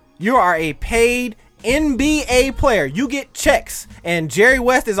 Because you are a paid NBA player. You get checks, and Jerry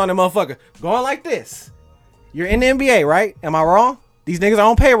West is on the motherfucker going like this. You're in the NBA, right? Am I wrong? These niggas are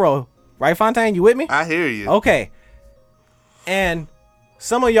on payroll, right, Fontaine? You with me? I hear you. Okay. And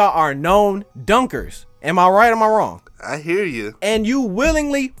some of y'all are known dunkers. Am I right? Am I wrong? I hear you. And you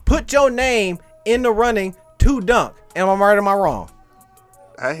willingly put your name in the running to dunk. Am I right? Am I wrong?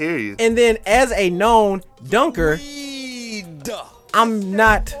 I hear you. And then as a known dunker, I'm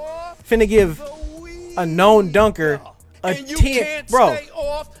not finna give a known dunker a 10, bro. Stay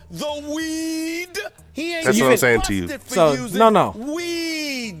off the weed. That's what I'm saying to you. So no.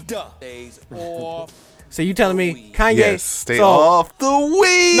 Weed. So you telling me Kanye? Yes, stay off the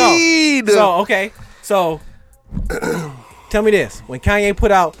weed. No. So okay. So tell me this: when Kanye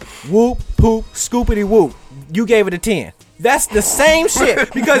put out "Whoop Poop Scoopity Whoop," you gave it a 10. That's the same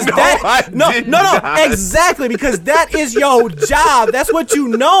shit because no, exactly, because that is your job. That's what you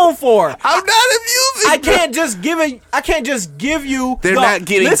known for. I'm not amusing. I can't just give you. They're not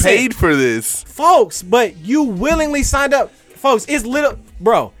getting paid for this, folks. But you willingly signed up, folks. It's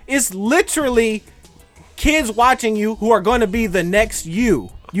literally kids watching you who are going to be the next you.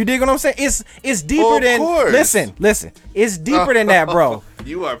 You dig what I'm saying? It's deeper than. Listen. It's deeper than that, bro.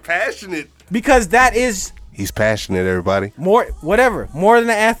 You are passionate because that is He's passionate, everybody. More than an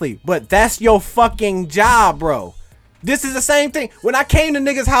athlete, but that's your fucking job, bro. This is the same thing. When I came to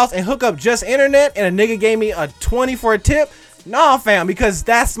niggas' house and hook up just internet and a nigga gave me a 20 for a tip, nah, fam, because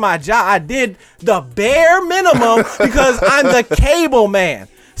that's my job. I did the bare minimum because I'm the cable man.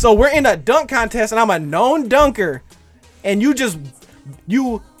 So we're in a dunk contest and I'm a known dunker, and you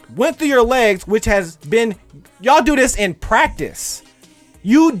went through your legs, which has been, y'all do this in practice.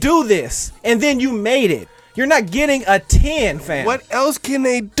 You do this and then you made it. You're not getting a 10, fam. What else can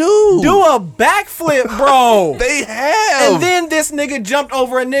they do? Do a backflip, bro. They have. And then this nigga jumped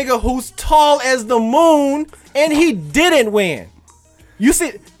over a nigga who's tall as the moon, and he didn't win. You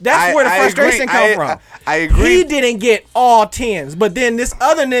see, that's where the frustration comes from. I agree. He didn't get all 10s, but then this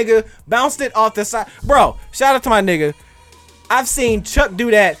other nigga bounced it off the side. Bro, shout out to my nigga. I've seen Chuck do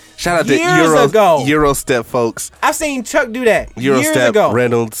that shout out years to ago. Eurostep folks. I've seen Chuck do that years Eurostep, ago.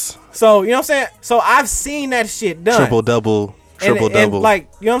 Reynolds. So, you know what I'm saying? So, I've seen that shit done. Triple double. And like,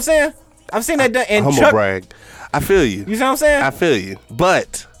 you know what I'm saying? I've seen that done. And humble Chuck, brag. I feel you. You see what I'm saying? I feel you.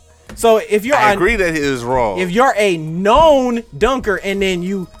 But so if you're I agree that it is wrong. If you're a known dunker and then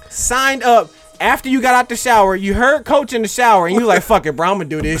you signed up after you got out the shower, you heard coach in the shower and you was like, fuck it, bro, I'm gonna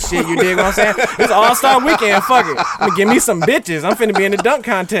do this shit. You dig what I'm saying? It's All-Star weekend, fuck it. I'm gonna give me some bitches. I'm finna be in the dunk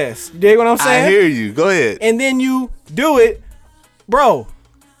contest. You dig what I'm saying? I hear you. Go ahead. And then you do it, bro.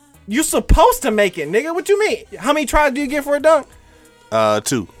 You supposed to make it, nigga. What you mean? How many tries do you get for a dunk?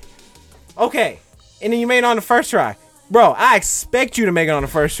 2. Okay. And then you made it on the first try. Bro, I expect you to make it on the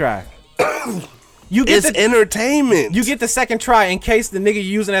first try. It's entertainment. You get the second try in case the nigga you're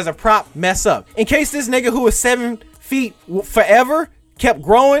using as a prop mess up. In case this nigga who was 7 feet forever kept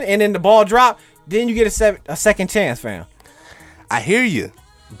growing and then the ball dropped, then you get a second chance, fam. I hear you.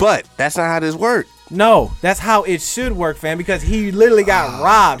 But that's not how this works. No, that's how it should work, fam, because he literally got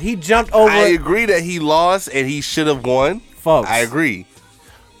robbed. He jumped over. I agree that he lost and he should have won. Folks. I agree.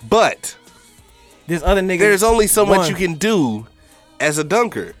 But this other nigga, there's only so much you can do as a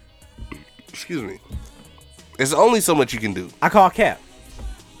dunker. Excuse me. There's only so much you can do. I call cap.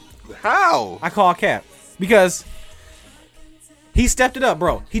 How? I call cap. Because he stepped it up,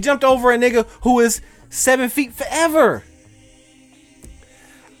 bro. He jumped over a nigga who is 7 feet forever.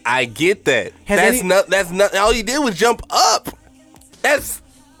 I get that. That's not all he did was jump up.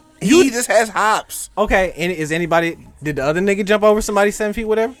 He just has hops. Okay, and did the other nigga jump over somebody 7 feet,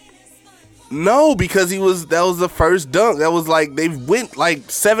 whatever? No, because that was the first dunk. That was like, they went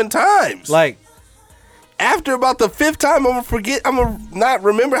like 7 times. Like, after about the 5th time, I'm gonna not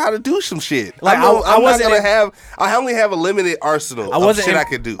remember how to do some shit. Like, I only have a limited arsenal of shit I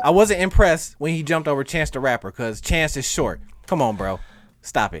could do. I wasn't impressed when he jumped over Chance the Rapper, because Chance is short. Come on, bro.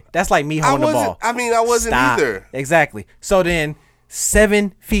 Stop it. That's like me holding the ball. I mean, I wasn't either. Exactly. So then,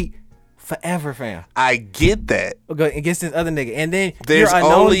 7 feet forever, fam. I get that. Against this other nigga. And then there's you're a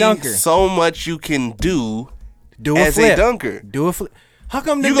known only dunker. So much you can do as a dunker. Do a flip. How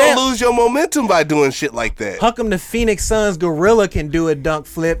come you're going to lose your momentum by doing shit like that? How come the Phoenix Suns gorilla can do a dunk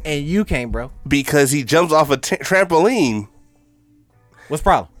flip and you can't, bro? Because he jumps off a trampoline. What's the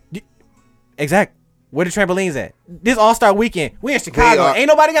problem? Exactly. Where the trampolines at? This All-Star weekend. We in Chicago. Ain't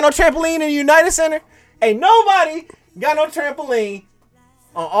nobody got no trampoline in the United Center. Ain't nobody got no trampoline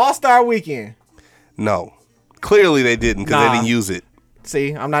on All-Star weekend. No. Clearly they didn't, because they didn't use it.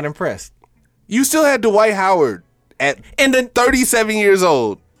 See, I'm not impressed. You still had Dwight Howard at 37 years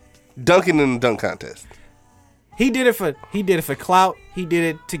old dunking in the dunk contest. He did it for clout. He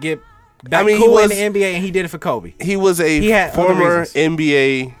did it to get back cool in the NBA, and he did it for Kobe. He was a former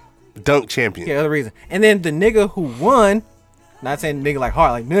NBA dunk champion. Yeah, other reason. And then the nigga who won, not saying nigga like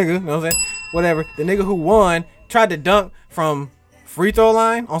hard, like nigga, you know what I'm saying? Whatever. The nigga who won tried to dunk from free throw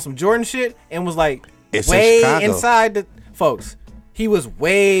line on some Jordan shit and was like way inside the folks. He was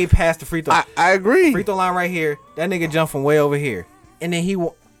way past the free throw. I agree. Free throw line right here. That nigga jumped from way over here. And then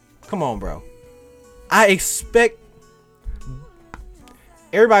come on, bro. I expect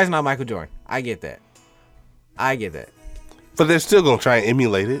everybody's not Michael Jordan. I get that. But they're still gonna try and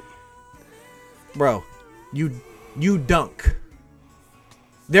emulate it. Bro, you dunk.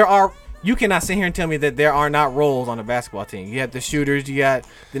 You cannot sit here and tell me that there are not roles on the basketball team. You have the shooters, you got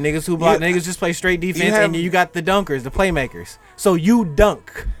the niggas who block, niggas just play straight defense, and you got the dunkers, the playmakers. So you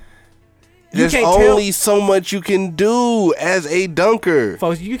dunk. There's only so much you can do as a dunker.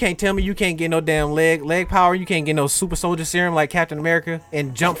 Folks, you can't tell me you can't get no damn leg power, you can't get no super soldier serum like Captain America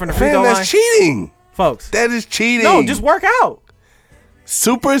and jump from the free throw line. That's cheating. Folks. That is cheating. No, just work out.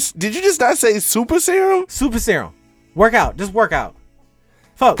 Did you just not say super serum? Super serum. Work out. Just work out.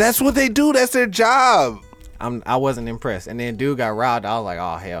 Folks. That's what they do. That's their job. I wasn't impressed. And then dude got robbed. I was like,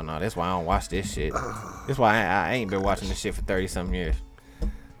 oh hell no, that's why I don't watch this shit. That's why I ain't been watching this shit for 30-something years.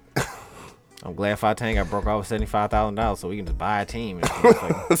 I'm glad Fontaine got broke off with $75,000 so we can just buy a team. It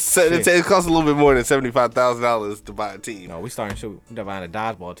costs a little bit more than $75,000 to buy a team. No, we buying a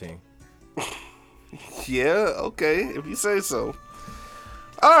dodgeball team. Yeah, okay, if you say so.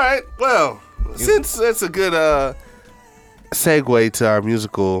 All right, well, since that's a good segue to our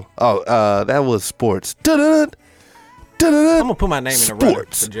musical. That was sports. I'm gonna put my name in the runner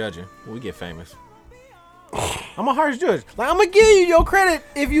for judging when we get famous. I'm a harsh judge. Like, I'm gonna give you your credit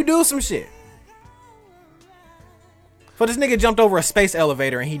if you do some shit. But this nigga jumped over a space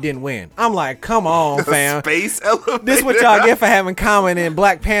elevator and he didn't win. I'm like, come on, fam. Space elevator? This is what y'all get for having Common and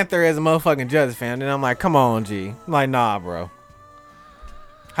Black Panther as a motherfucking judge, fam. And I'm like, come on, G. I'm like, nah, bro.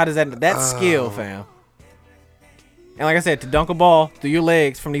 How does that's skill, fam. And like I said, to dunk a ball through your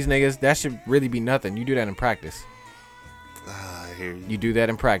legs from these niggas, that should really be nothing. You do that in practice. I hear you. You do that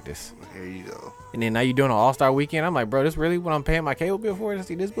in practice. Here you go. And then now you doing an all-star weekend. I'm like, bro, this really what I'm paying my cable bill for to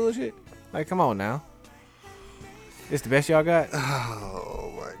see this bullshit? Like, come on now. This the best y'all got?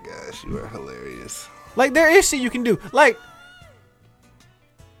 Oh my gosh, you are hilarious. Like, there is shit you can do. Like,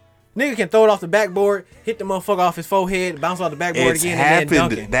 nigga can throw it off the backboard, hit the motherfucker off his forehead, bounce off the backboard again, and then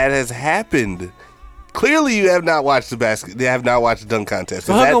dunk it. That has happened. Clearly, you have not watched They have not watched the dunk contest.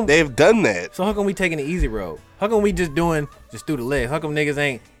 So they've done that. So how come we taking the easy road? How come we just through the legs? How come niggas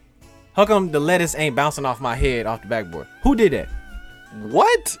ain't? How come the lettuce ain't bouncing off my head off the backboard? Who did that?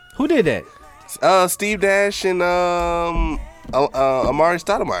 What? Who did that? Steve Nash and Amari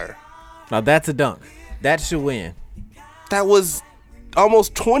Stoudemire. Now that's a dunk. That should win. That was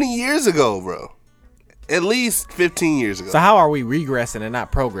almost 20 years ago, bro. At least 15 years ago. So how are we regressing and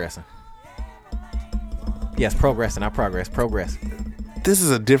not progressing? Yes, progressing, not progress. Progress. This is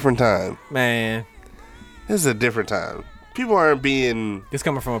a different time. Man. This is a different time. People aren't being... This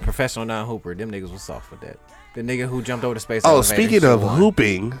coming from a professional non-hooper. Them niggas was soft with that. The nigga who jumped over the space elevator. Speaking of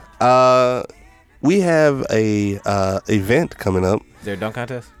hooping, we have a event coming up. Is there a dunk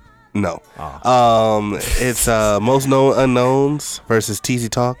contest? No. Oh. It's Most Known Unknowns versus TZ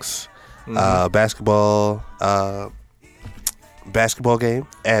Talks. Basketball game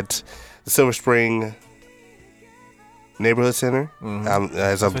at the Silver Spring Neighborhood Center.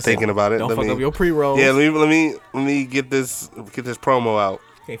 As I'm thinking about it, don't fuck up your pre-rolls. Yeah, let me get this promo out.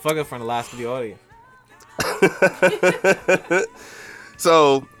 Can't fuck up from the last of the audience.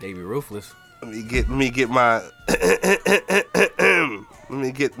 So they be ruthless. Let me get my let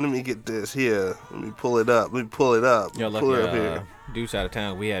me get this here. Let me pull it up. Yo, Pull it up here. Deuce out of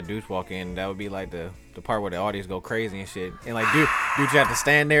town. We had Deuce walk in. That would be like the part where the audience go crazy and shit. And like, dude, you have to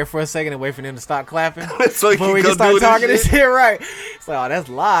stand there for a second and wait for them to stop clapping so before we can start talking this shit. Right? It's like, oh, that's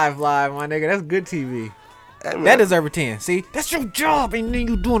live, my nigga. That's good TV. Hey, that deserves a 10. See, that's your job, and then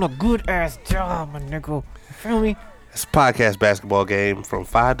you doing a good ass job, my nigga. You feel me? It's a podcast basketball game from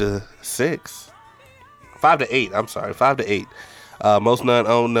 5 to 6. 5 to 8. I'm sorry, 5 to 8. Most Known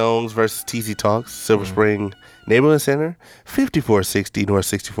Unknowns versus TZ Talks, Silver Spring Neighborhood Center, 5460 North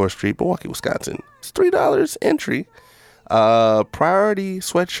 64th Street, Milwaukee, Wisconsin. It's $3 entry. Priority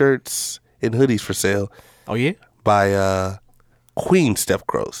sweatshirts and hoodies for sale. Oh yeah? By Queen Steph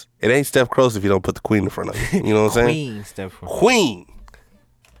Curry. It ain't Steph Curry if you don't put the Queen in front of it. You know what I'm saying? Queen Steph Curry. Queen.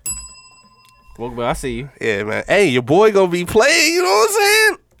 Well, I see you. Yeah, man. Hey, your boy gonna be playing. You know what I'm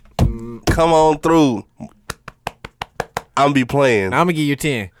saying? Come on through. I'm gonna be playing. Now, I'm gonna give you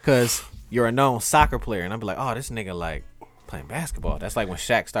 10 because you're a known soccer player, and I'm be like, oh, this nigga like playing basketball. That's like when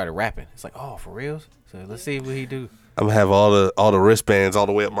Shaq started rapping. It's like, oh, for reals? So let's see what he do. I'm gonna have all the wristbands all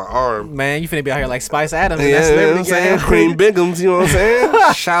the way up my arm. Man, you finna be out here like Spice Adams. Yeah, you know what I'm saying? Cream Bigums, you know what I'm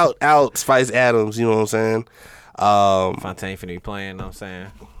saying? Shout out Spice Adams, you know what I'm saying? Fontaine finna be playing, you know what I'm saying?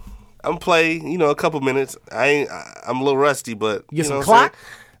 I'm play, a couple minutes. I'm a little rusty, but you get some clock?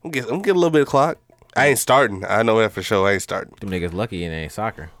 I'm getting a little bit of clock. I ain't starting. I know that for sure. I ain't starting. Them niggas lucky and it ain't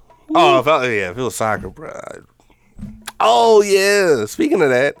soccer. Oh, if it was soccer, bro. Oh yeah. Speaking of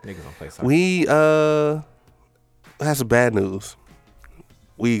that, niggas don't play soccer. We have some bad news.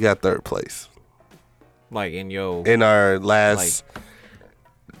 We got third place. Like in our last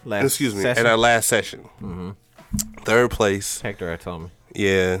session? In our last session. Mm-hmm. Third place. Hector had told me.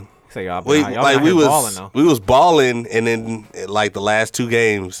 Yeah. So y'all we was balling, and then like the last 2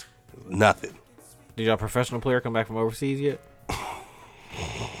 games, nothing. Did y'all professional player come back from overseas yet?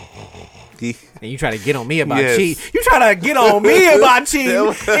 And you try to get on me about cheating. You try to get on me about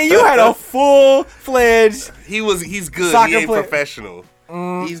cheating, and you had a full-fledged He's good. Soccer he ain't player. Professional.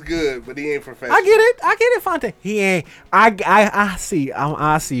 He's good, but he ain't professional. I get it, Fonte. He ain't. I see.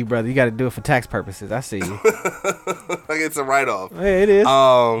 I see you, brother. You got to do it for tax purposes. I see you. Like it's a write-off. Yeah, it is.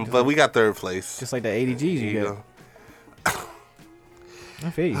 But we got third place. Just like the 80 G's you got. I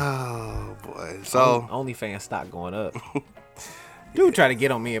feel you. Oh boy. So OnlyFans stock going up. Dude tried to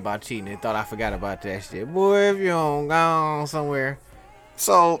get on me about cheating and thought I forgot about that shit. Boy, if you don't go somewhere.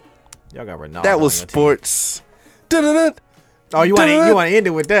 So y'all got Ronaldo. That was sports. Da-da-da. Oh, you want to end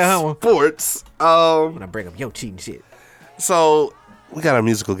it with that, huh? Sports. I'm gonna bring up your cheating shit. So we got our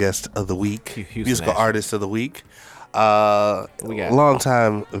musical guest of the week, Houston musical Astros. artist of the week. We got long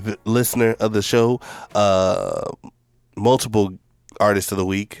time listener of the show. Multiple artists of the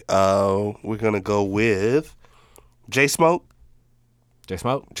week. We're gonna go with J Smoke. J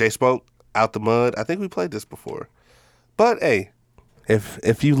Smoke. J Smoke, Out the Mud. I think we played this before, but hey,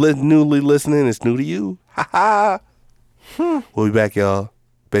 if you newly listening, it's new to you. Ha ha. We'll be back, y'all.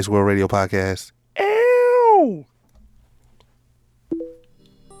 Basic World Radio Podcast. Ew.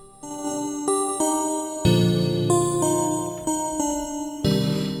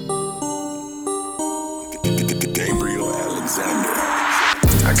 Gabriel Alexander.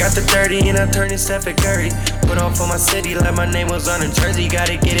 I got the 30 and I turned it Stephen Curry. Put on for my city like my name was on a jersey.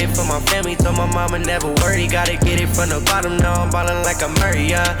 Gotta get it for my family, told my mama never worry. Gotta get it from the bottom, now I'm ballin' like I'm Murray,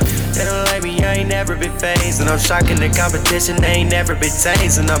 yeah. They don't like me, I ain't never been phased. And I'm shocking the competition, they ain't never been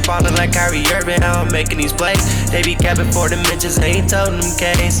tased. And I'm ballin' like Kyrie Irving, how I'm making these plays. They be capping for the mentions, I ain't told them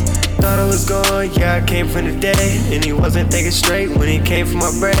case. Thought I was going, yeah, I came from the day. And he wasn't thinking straight when he came from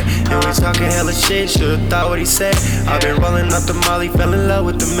my bread. And we talking hella shit, should've thought what he said. I've been rolling up the molly, fell in love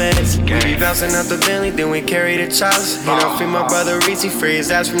with the meds. We be bouncing out the Bentley, then we carry the chops. You know, free my brother Reese, free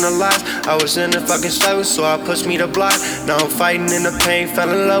his ass from the lies. I was in the fucking struggle, so I pushed me to block. Now I'm fighting in the pain, fell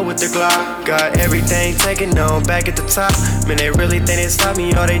in love with the Glock. Got everything taken, now I'm back at the top. Man, they really think they stop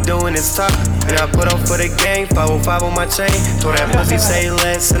me, all they doing is talk. And I put up for the game, 505 on my chain. Told that pussy say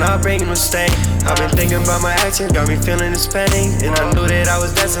less, and I'll bring him a stain. I've been thinking about my action, got me feeling this pain. And I knew that I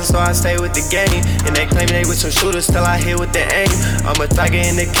was destined, so I stayed with the game. And they claim they with some shooters, till I hit with the aim. I'm a tiger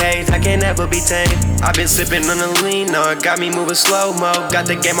in the cage, I can't ever be tamed. I've been sipping on the lean, now it got me moving slow-mo. Got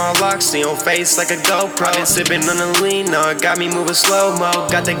the game on lock, see on face like a GoPro. I've been sipping on the lean, now it got me moving slow-mo.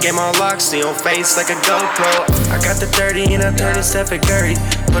 Got the game on lock, see on face like a GoPro. I got the 30 and I turned it Stephen Curry.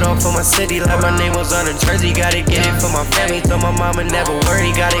 Put on for my city like my name was on a jersey. Gotta get it for my family, told my mama never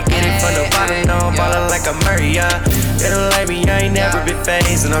worry. Gotta get it from the bottom, now I'm ballin' like a Murray, yeah. They don't like me, I ain't never been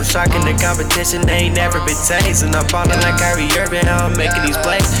phased. And I'm shocking the competition, they ain't never been tased. And I'm ballin' like Kyrie Irving, how I'm making these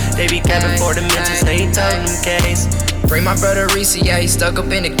plays. They be capping for the mentions, they ain't told them case. Free my brother Reese, yeah, he stuck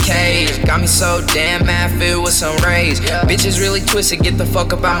up in a cage. Got me so damn mad, filled with some rage. Bitches really twisted, get the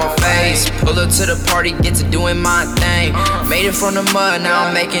fuck up out my face. Pull up to the party, get to doing my thing. Made it from the mud, now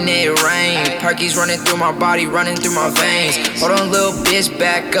I'm making it rain. Perky's running through my body, running through my veins. Hold on, little bitch,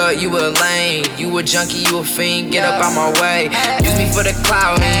 back up, you a lame. You a junkie, you a fiend, get up out my way. Use me for the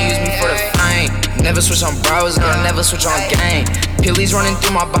clout, and use me for the fame. Never switch on bros, and I never switch on game. Pillies running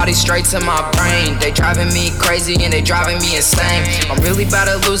through my body, straight to my brain. They driving me crazy and they driving me insane. I'm really about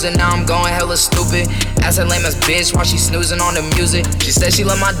to lose it, now I'm going hella stupid. Ass a lame ass bitch while she snoozing on the music. She said she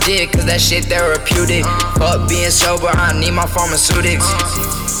love my dick, cause that shit therapeutic. Fuck being sober, I need my pharmaceutics.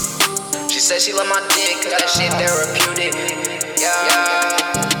 She said she love my dick, cause that shit therapeutic.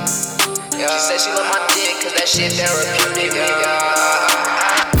 Yeah. She said she love my dick, cause that shit therapeutic.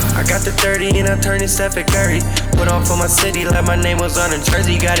 I got the 30 and I turned it Stephen Curry. Put on for my city like my name was on a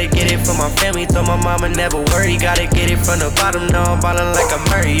jersey. Gotta get it for my family, told my mama never worry. Gotta get it from the bottom, now I'm ballin' like a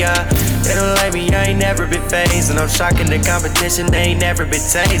Murray, yeah. They don't like me, I ain't never been phased. And I'm shocking the competition, they ain't never been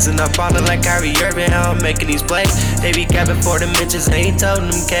tased. And I'm ballin' like Kyrie Irving, how I'm making these plays. They be capping for the mentions, they ain't told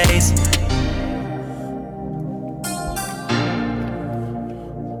them case.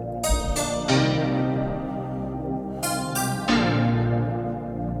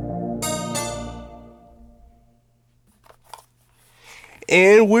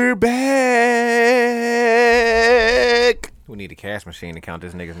 And we're back. We need a cash machine to count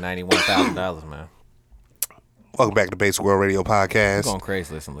this nigga's $91,000, man. Welcome back to Basic World Radio Podcast. Go on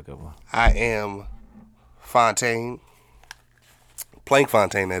Craigslist and look up one. I am Fontaine. Plank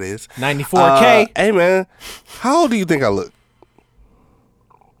Fontaine, that is. 94K. Hey, man. How old do you think I look?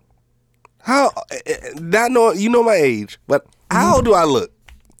 Not knowing, you know my age, but how old do I look?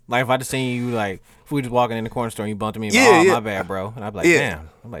 Like if I just seen you, like, if we just walking in the corner store and you bumped into me, my bad, bro. And I'd be like, damn.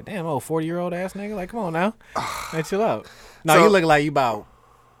 I'm like, damn, 40-year-old ass nigga. Like, come on now. Hey, chill out. No, you look like you about...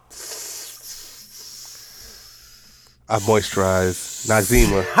 I moisturize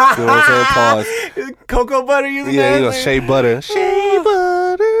Noxzema. You know what I'm saying? Pause. Cocoa butter using Yeah, that? you know, shea butter. Shea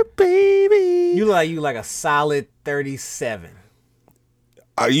butter, baby. You like a solid 37.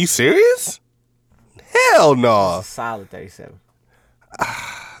 Are you serious? Hell no. A solid 37.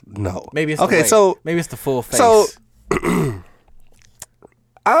 No. Maybe it's okay. the So maybe it's the full face. So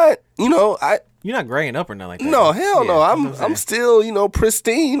I you're not graying up or nothing like that. no, hell no. that's what I'm I'm still,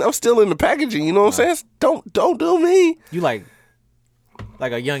 pristine. I'm still in the packaging. You know what I'm saying? Don't do me. You like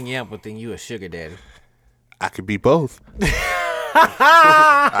a young yamp, but then you a sugar daddy. I could be both.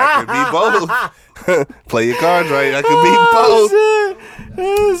 I could be both. Play your cards right. I could be both.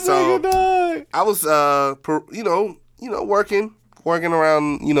 So I was, working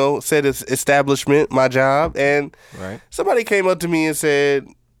around, said establishment, my job, and somebody came up to me and said,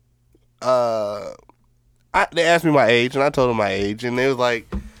 they asked me my age, and I told them my age, and they was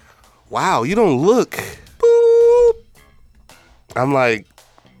like, "Wow, you don't look." Boop. I'm like,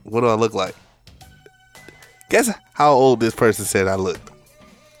 "What do I look like?" Guess how old this person said I looked.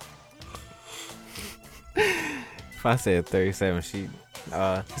 If I said 37, she,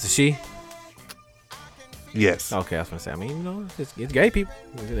 it's a she? Yes. Okay, I was gonna say. I mean, it's gay people.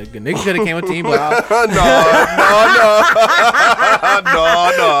 Niggas could have came up to you, but no.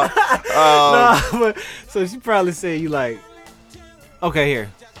 But so she probably said you like. Okay, here.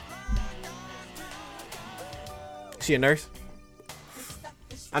 She a nurse?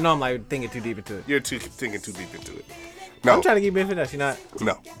 I know I'm like thinking too deep into it. You're thinking too deep into it. No. I'm trying to get benefit of that. She not.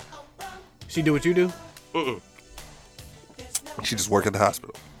 No. She do what you do? She just work at the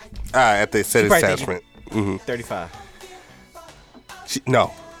hospital. At the said establishment. 35.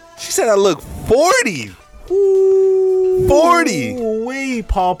 No. She said I look 40. 40. Wee,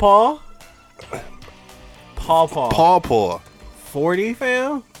 Paw. Paw. 40,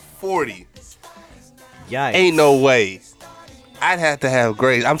 fam? 40. Yikes. Ain't no way. I'd have to have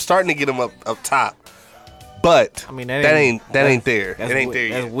grades. I'm starting to get them up top. But I mean, that ain't there. It ain't there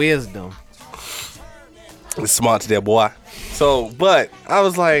yet. That's wisdom. It's smart to that boy. So, but I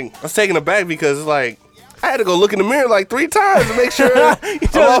was taken aback because it's like, I had to go look in the mirror like 3 times to make sure a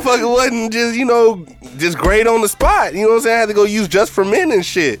motherfucker wasn't just great on the spot. You know what I'm saying? I had to go use Just for Men and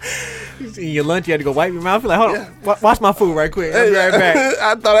shit. Your lunch, you had to go wipe your mouth. You're like, hold on, watch my food right quick. I'll be right back.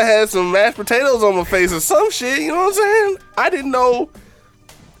 I thought I had some mashed potatoes on my face or some shit. You know what I'm saying? I didn't know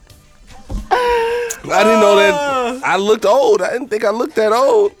that I looked old. I didn't think I looked that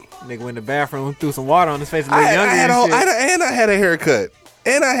old. Nigga went in the bathroom, threw some water on his face, and looked younger and shit. And I had a haircut.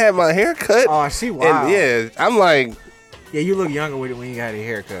 And I had my hair cut. Oh, she wild. And I'm like... Yeah, you look younger with it when you got your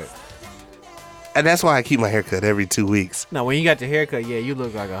haircut. And that's why I keep my haircut every 2 weeks. No, when you got your haircut, yeah, you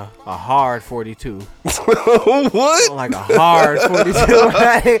look like a hard 42. What? Like a hard 42,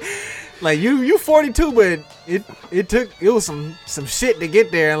 right? Like you 42, but it was some shit to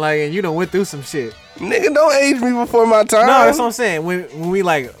get there, and you done went through some shit. Nigga, don't age me before my time. No, that's what I'm saying. When we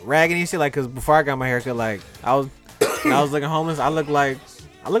ragging and shit, cause before I got my haircut, I was looking homeless. I look like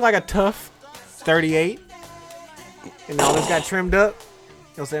a tough 38, and all this got trimmed up. You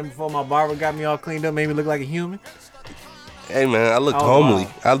know what I'm saying? Before my barber got me all cleaned up, made me look like a human. Hey man, I looked homely.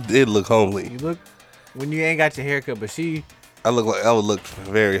 Wild. I did look homely. You look when you ain't got your haircut, but I would look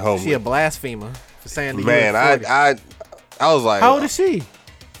very homely. She a blasphemer for saying that. Man, I was like, how old is she?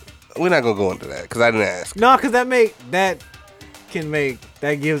 We're not gonna go into that because I didn't ask. No, because that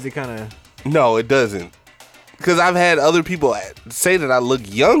gives it kind of. No, it doesn't. Because I've had other people say that I look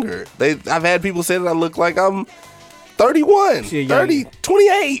younger. I've had people say that I look like I'm 31,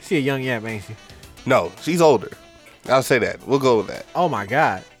 28. She a young yap, ain't she? No, she's older. I'll say that. We'll go with that. Oh my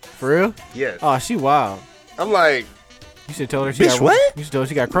God, for real? Yes. Oh, she wild. I'm like, you should tell her what? You should tell her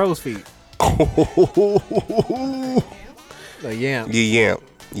she got crow's feet. Like yamp. Yeah,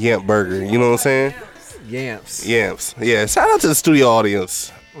 yamp burger. You know what I'm saying? Yamps. Yeah. Shout out to the studio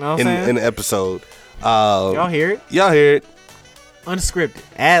audience in the episode. Y'all hear it? Y'all hear it? Unscripted.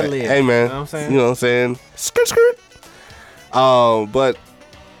 Ad lib. Hey man. You know what I'm saying? You know what I'm saying? Skirt. But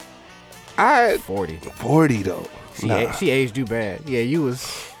 40 though. She aged you bad. Yeah, you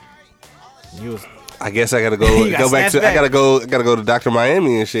was. I guess I gotta go back to. I gotta go to Dr.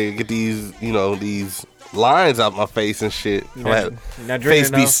 Miami and shit. Get these lines out my face and shit. You're not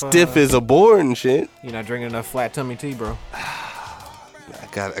face be stiff as a board and shit. You're not drinking enough flat tummy tea, bro.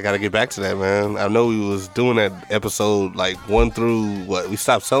 I gotta get back to that, man. I know we was doing that episode 1 through what we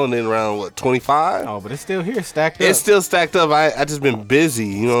stopped selling it around 25. Oh, but it's still here, stacked up. It's still stacked up. I just been busy,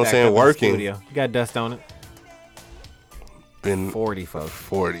 you know what I'm saying, working. You got dust on it. Been 40, folks.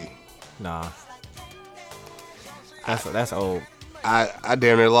 40. Nah, that's old. I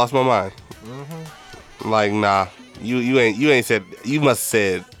damn near lost my mind. Mm-hmm. Nah, You ain't said. You must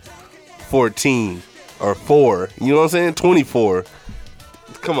have said 14 or 4. You know what I'm saying? 24.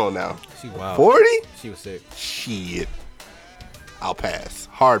 Come on now. She wild. 40? She was sick. Shit. I'll pass.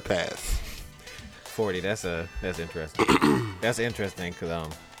 Hard pass. 40. That's interesting. That's interesting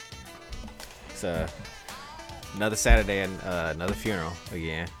because it's another Saturday and another funeral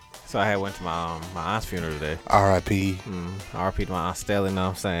again. So I had went to my aunt's funeral today. R.I.P. R.I.P. to my aunt Stella. You know what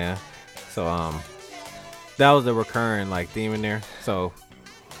I'm saying? So that was the recurring like theme in there. So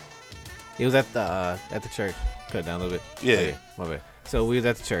it was at the church. Cut it down a little bit. Yeah. My bad. So we was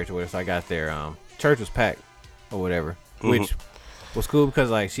at the church or whatever. So I got there. Church was packed or whatever, which was cool because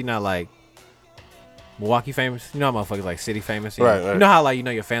like she not like Milwaukee famous. You know how motherfuckers like city famous. You Right, know? right. You know how like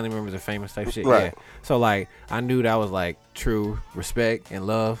your family members are famous type shit. Right. Yeah. So like I knew that was like true respect and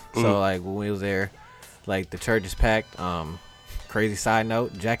love. So like when we was there, like the church is packed. Crazy side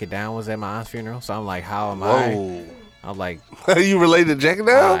note, Jack It Down was at my aunt's funeral. So I'm like, how am I? Whoa. I'm like, You related to Jack It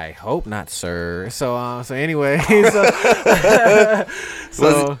Down? I hope not, sir. So anyway, the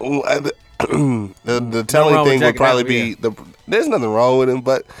telling wrong with thing Jack would It probably Down, be there's nothing wrong with him,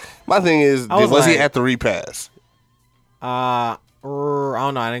 but my thing is, I was was he like- at the repass? I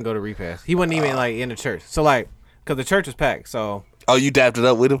don't know. I didn't go to repass. He wasn't even like in the church. So like, cause the church was packed. So Oh, you dapped it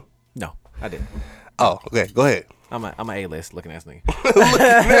up with him? no, I didn't. Oh, okay. Go ahead. I'm a A-list looking ass nigga.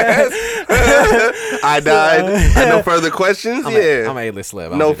 I died. No further questions. I'm Yeah. a A-list celeb. I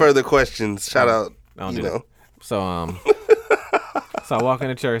don't No do that. further questions. Shout out. I don't You do know. that. So so I walk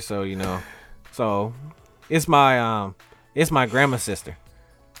into church. So so it's my grandma's sister.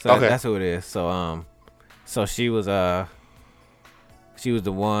 So Okay. that's who it is. So so she was the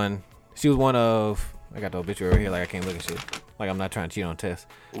one. She was one of. I got the obituary right here. Like I can't look at shit. Like I'm not trying to cheat on tests.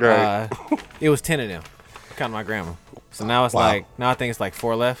 Right. It was 10 of them. Counting my grandma. So now it's Wow. like I think it's like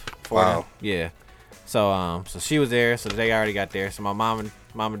 4 left. 4 of them. Wow. Yeah. So so she was there. So they already got there. So my mom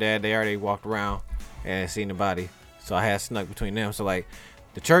and dad, they already walked around and seen the body. So I had snuck between them. So like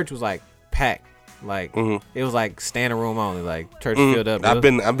the church was like packed. Like it was like standing room only. Like church filled up. I've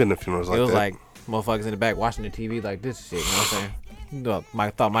been to funerals like It was that. like motherfuckers in the back watching the TV like this shit. You know what I'm saying? Look, I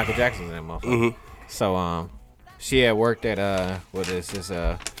thought Michael Jackson was in that motherfucker. So she had worked at what is this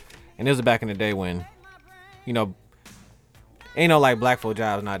and it was back in the day when, ain't no like black folk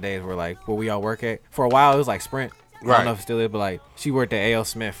jobs nowadays where like where we all work at. For a while it was like Sprint. I Right. don't know if it still is, but like she worked at A.L.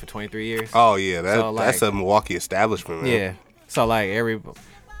 Smith for 23 years. Oh yeah, So, like- that's a Milwaukee establishment, man. Yeah. So like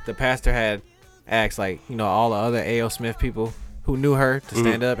the pastor had asked like, all the other A.L. Smith people who knew her to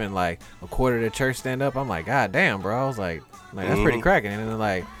stand up and like a quarter of the church stand up. I'm like, God damn, bro. I was like that's pretty cracking. And then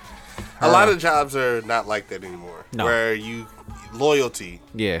like A lot of jobs are not like that anymore. No. Where loyalty.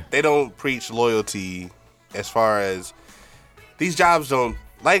 yeah. They don't preach loyalty as far as these jobs don't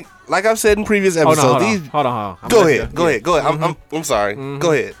like I've said in previous episodes. Hold on. I'm Go gonna ahead. let Go you- ahead. I'm sorry.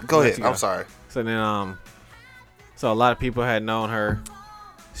 Go ahead. Go Let ahead. you go. I'm sorry. So then, so a lot of people had known her.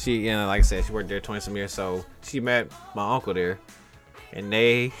 She, like I said, she worked there 20 some years. So she met my uncle there, and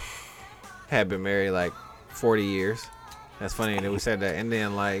they had been married like 40 years. That's funny. And then we said that, and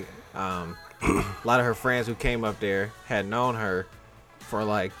then like a lot of her friends who came up there had known her for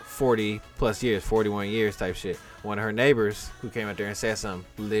like 40 plus years, 41 years type shit. One of her neighbors who came up there and said something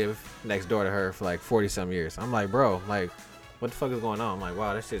lived next door to her for like 40 some years. I'm like, bro, like, what the fuck is going on? I'm like,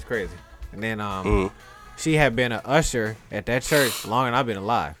 wow, that shit's crazy. And then she had been an usher at that church longer than I've been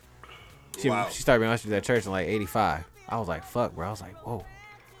alive. She started being usher at that church in like 85. I was like, fuck, bro. I was like, whoa.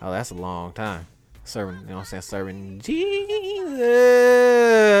 Oh, that's a long time. Serving, you know what I'm saying? Serving Jesus.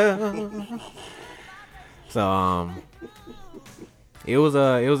 So, it was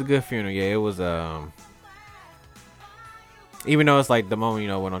a good funeral. Yeah, it was, even though it's like the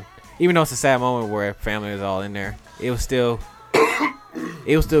moment, even though it's a sad moment where family is all in there, it was still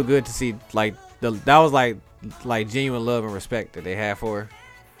good to see like that was like genuine love and respect that they had for her.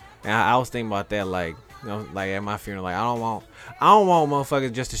 And I was thinking about that like at my funeral, like I don't want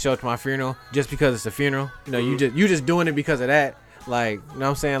motherfuckers just to show up to my funeral just because it's a funeral. You just doing it because of that. Like, you know what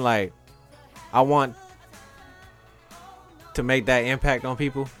I'm saying? Like, I want to make that impact on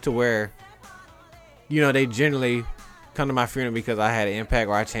people to where they generally come to my funeral because I had an impact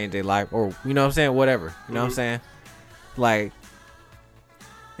or I changed their life or you know what I'm saying, whatever. You know what I'm saying? Like,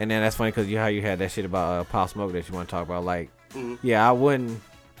 and then that's funny because how you had that shit about Pop Smoke that you want to talk about. Like, yeah, I wouldn't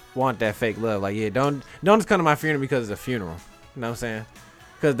want that fake love. Like, yeah, don't just come to my funeral because it's a funeral. You know what I'm saying?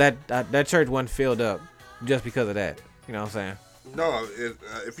 Because that church wasn't filled up just because of that. You know what I'm saying? No,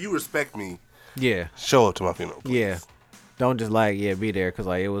 if you respect me, Yeah. show up to my funeral. Please. Yeah. Don't just be there because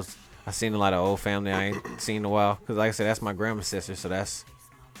like I seen a lot of old family I ain't seen in a while. Because like I said, that's my grandma's sister. So that's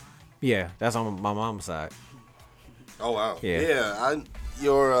on my mom's side. Oh wow. Yeah.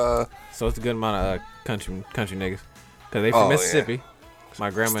 So it's a good amount of country niggas, cause they from Mississippi. Yeah. My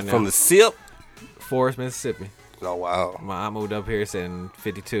grandma from the SIP, Forest, Mississippi. Oh wow. My aunt moved up here in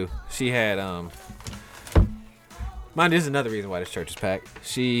 '52. She had Mind, this is another reason why this church is packed.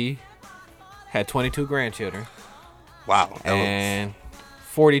 She had 22 grandchildren. Wow. And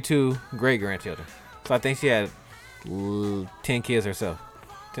 42 great-grandchildren. So I think she had 10 kids herself.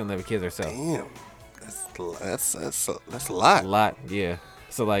 10, 11 kids herself. Damn. That's a lot. A lot, yeah.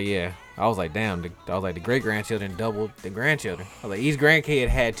 So, like, yeah. I was like, damn. I was like, the great-grandchildren doubled the grandchildren. I was like, each grandkid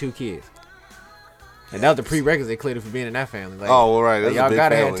had 2 kids. And that was the prerequisite clearly for being in that family. Like, oh, well, right. Like, y'all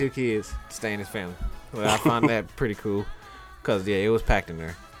gotta have 2 kids to stay in this family. Well, I found that pretty cool. Because, yeah, it was packed in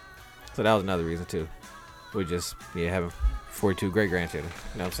there. So that was another reason, too. We just, having 42 great-grandchildren.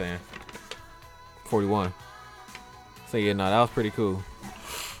 You know what I'm saying? 41. So, yeah, no, that was pretty cool.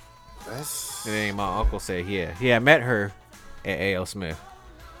 And then my uncle said he had met her at A.L. Smith.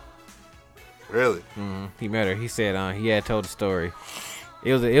 Really? Mm-hmm. He met her. He said he had told the story.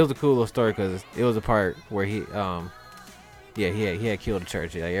 It was a cool little story because it was a part where he had killed the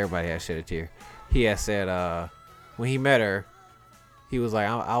church. Like, everybody had shed a tear. He had said when he met her, he was like,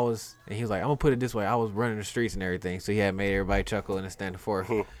 I'm gonna put it this way, I was running the streets and everything, so he had made everybody chuckle and stand forth.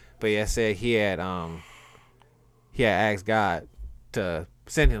 But he had said he had asked God to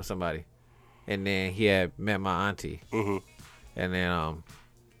send him somebody, and then he had met my auntie, and then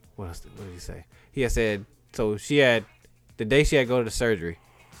what else? What did he say? He had said so she had the day she had to go to the surgery,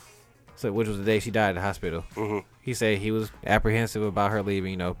 so which was the day she died at the hospital. He said he was apprehensive about her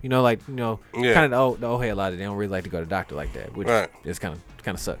leaving. Kind of the old head logic. They don't really like to go to the doctor like that, which is kind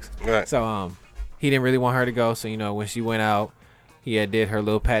of sucks. Right. So he didn't really want her to go. So when she went out, he had did her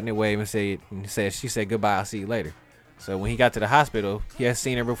little patented wave and she said goodbye. I'll see you later. So when he got to the hospital, he had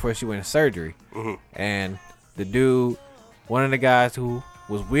seen her before she went to surgery, and the dude, one of the guys who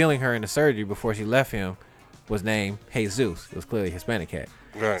was wheeling her into surgery before she left him, was named Jesus. It was clearly a Hispanic cat.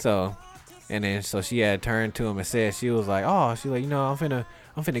 Right. So she had turned to him and said, she was like, I'm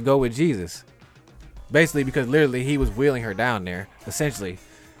finna go with Jesus. Basically because literally he was wheeling her down there, essentially.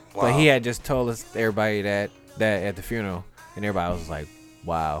 Wow. But he had just told everybody that at the funeral, and everybody was like,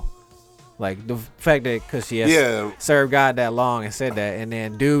 wow. Like the fact that because she had served God that long and said that, and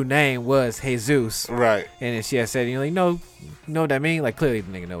then dude name was Jesus. Right. And then she had said, you know what I mean? Like clearly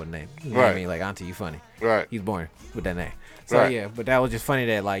the nigga know what the name. You know what I mean? Like, auntie, you funny. Right. He's born with that name. So but that was just funny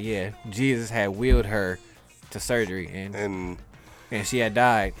that Jesus had wheeled her to surgery and she had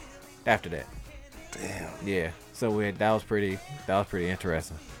died after that. Damn. Yeah. So that was pretty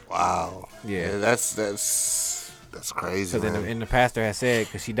interesting. Wow. Yeah. That's crazy. Because and the pastor had said,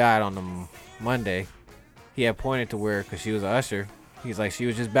 because she died on the Monday, he had pointed to where, because she was an usher, he's like, she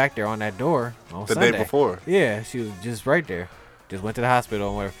was just back there on that door on Sunday. The day before. Yeah, she was just right there. Just went to the hospital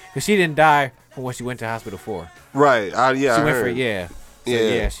or whatever. Because she didn't die from what she went to the hospital for. Right. She went for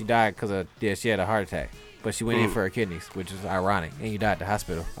she died because she had a heart attack. But she went in for her kidneys, which is ironic. And you died at the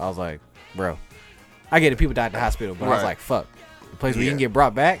hospital. I was like, bro. I get it, people died at the hospital, but I was like, fuck. The place where you can get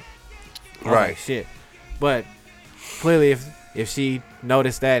brought back? Right. Like, shit. But clearly, if she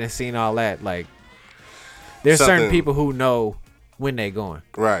noticed that and seen all that, like, there's certain people who know when they going.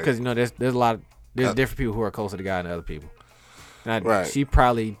 Right. Because, there's a lot of, different people who are closer to God than other people. Right. She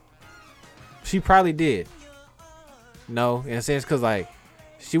probably did. No, in a sense, because, like,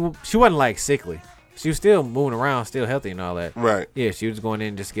 she wasn't, like, sickly. She was still moving around, still healthy and all that. Right. Yeah, she was going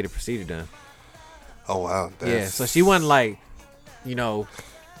in just to get a procedure done. Oh, wow. Yeah, so she wasn't, like, in a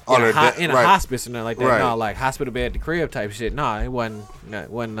hospice or nothing like that. Right. No, like, hospital bed at the crib type shit. No, it wasn't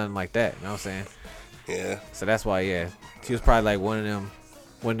nothing like that. You know what I'm saying? Yeah. So that's why, she was probably, like,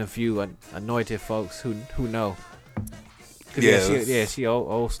 one of the few anointed folks who know. She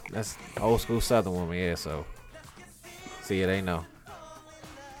old. That's old school Southern woman. Yeah, so they know.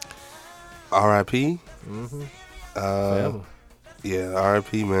 R.I.P. Forever. Yeah,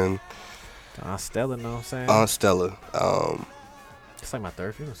 R.I.P. Man. Aunt Stella, know what I'm saying? Aunt Stella. It's like my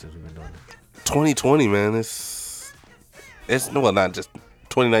third funeral since we've been doing it. 2020, man. It's not just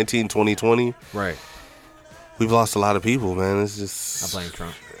 2019, 2020. Right. We've lost a lot of people, man. It's just. I blame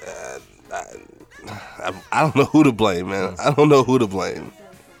Trump. I don't know who to blame, man. I don't know who to blame.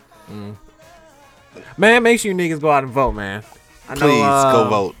 Man, make sure you niggas go out and vote, man. Please go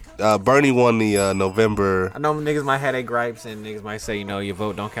vote. Bernie won the November. I know niggas might have their gripes and niggas might say, your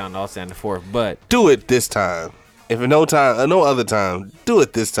vote don't count and all that and the fourth, but do it this time. If no other time, do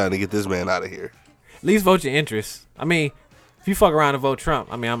it this time to get this man out of here. At least vote your interests. I mean, if you fuck around and vote Trump,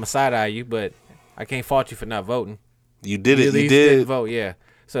 I mean, I'm a side eye you, but I can't fault you for not voting. You did it. You did vote, yeah.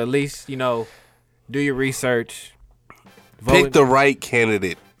 So at least do your research. Pick the right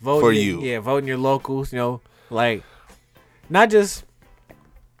candidate for you. Yeah, vote in your locals. You know, like not just.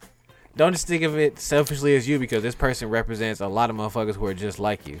 Don't just think of it selfishly as you, because this person represents a lot of motherfuckers who are just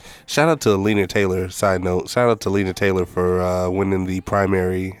like you. Shout out to Lena Taylor. Side note, shout out to Lena Taylor for winning the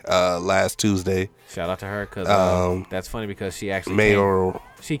primary last Tuesday. Shout out to her, because that's funny because she actually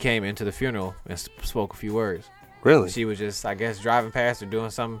came into the funeral and spoke a few words. Really? She was just, I guess, driving past or doing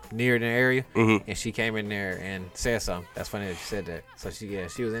something near the area, and she came in there and said something. That's funny that she said that. So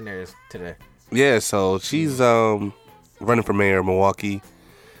she was in there today. Yeah, so she's running for mayor of Milwaukee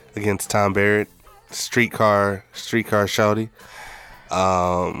against Tom Barrett, streetcar shawty.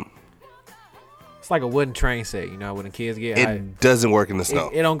 It's like a wooden train set, you know, when the kids get. It doesn't work in the snow.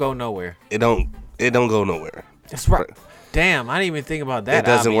 It don't go nowhere. It don't go nowhere. That's right. Damn, I didn't even think about that. It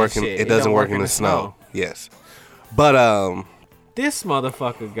doesn't work in. It doesn't work in the snow. Yes, but this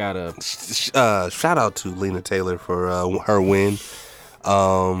motherfucker got a shout out to Lena Taylor for her win.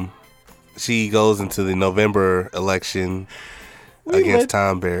 She goes into the November election against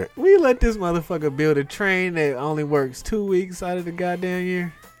Tom Barrett. We let this motherfucker build a train that only works 2 weeks out of the goddamn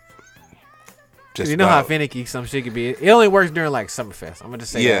year. You know how finicky some shit could be. It only works during like Summerfest. I'm gonna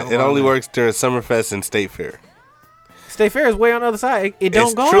just say that. Yeah, it only works during Summerfest and State Fair. State Fair is way on the other side. It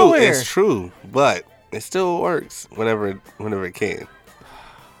don't go nowhere. It's true, but it still works whenever it can.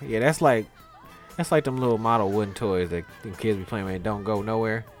 Yeah, that's like them little model wooden toys that the kids be playing with. It don't go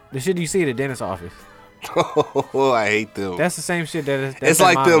nowhere. The shit you see at the dentist's office. Oh, I hate them. That's the same shit that's it's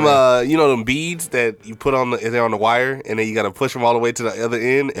like them, them beads that you put they're on the wire, and then you got to push them all the way to the other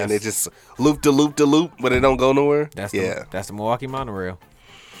end, and it just loop, but it don't go nowhere. That's the Milwaukee monorail.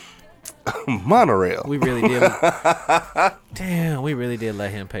 Monorail. We really did. Damn, we really did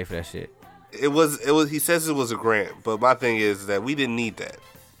let him pay for that shit. It was. He says it was a grant, but my thing is that we didn't need that.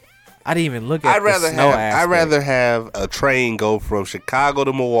 I didn't even look at the snow aspect. I'd rather have a train go from Chicago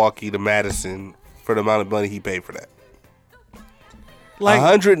to Milwaukee to Madison for the amount of money he paid for that. Like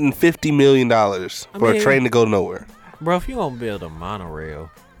 $150 million for a train to go nowhere. Bro, if you gonna build a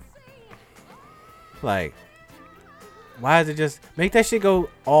monorail, like, why is it just make that shit go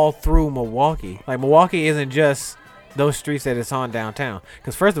all through Milwaukee? Like, Milwaukee isn't just those streets that it's on downtown.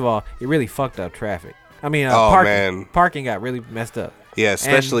 Because first of all, it really fucked up traffic. I mean, parking got really messed up. Yeah,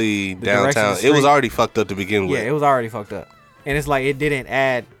 especially downtown. It was already fucked up to begin with. Yeah, it was already fucked up. And it's like it didn't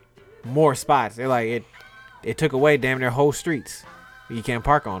add more spots. They're like it took away damn near whole streets. You can't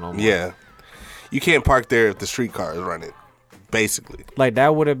park on them. Yeah. You can't park there if the streetcar is running. Basically. Like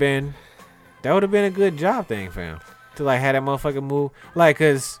that would have been a good job thing for him. To like have that motherfucker move. Like,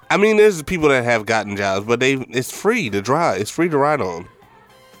 cause I mean, there's people that have gotten jobs, but it's free to drive. It's free to ride on.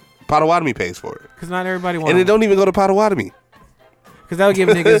 Potawatomi pays for it. Cause not everybody wants. And it don't even go to Potawatomi. Cause that'll give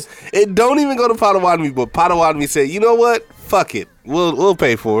niggas. It don't even go to Potawatomi, but Potawatomi said, you know what? Fuck it. We'll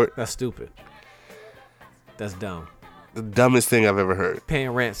pay for it. That's stupid. That's dumb. The dumbest thing I've ever heard. Paying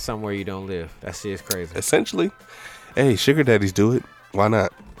rent somewhere you don't live. That shit is crazy. Essentially. Hey, sugar daddies do it. Why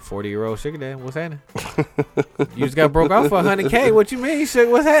not? 40-year-old sugar daddy. What's happening? You just got broke off for $100K. What you mean?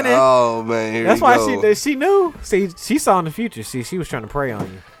 What's happening? Oh man. That's why she knew. See, she saw in the future. See, she was trying to prey on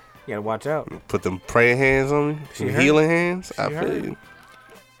you. You gotta watch out. Put them praying hands on me. Some healing hands. I feel you.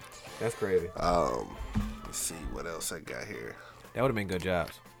 That's crazy. Let's see what else I got here. That would have been good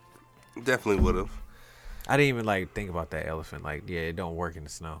jobs. Definitely would have. I didn't even like think about that elephant. Like, yeah, it don't work in the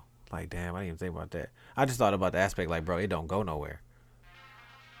snow. Like, damn, I didn't even think about that. I just thought about the aspect like, bro, it don't go nowhere.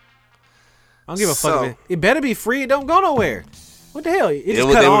 I don't give a fuck. If it better be free. It don't go nowhere. What the hell? It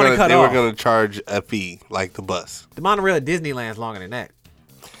just cut on and cut off. They were going to charge a fee like the bus. The monorail at Disneyland's longer than that.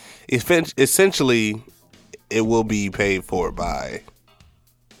 Essentially, it will be paid for by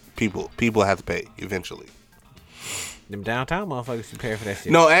people. People have to pay eventually. Them downtown motherfuckers should pay for that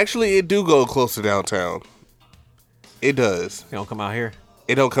shit. No, actually, it do go close to downtown. It does. It don't come out here.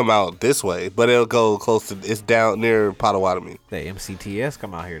 It don't come out this way, but it'll go close to. It's down near Potawatomi. The MCTS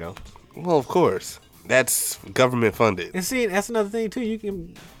come out here though. Well, of course, that's government funded. And see, that's another thing too. You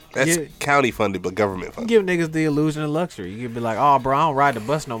can. That's county funded, but government funded. Give niggas the illusion of luxury. You can be like, oh, bro, I don't ride the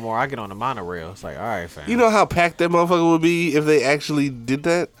bus no more. I get on the monorail. It's like, all right, fam. You know how packed that motherfucker would be if they actually did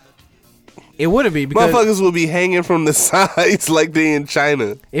that? It wouldn't be because motherfuckers would be hanging from the sides like they in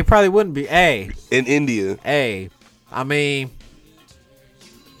China. It probably wouldn't be. In India. I mean,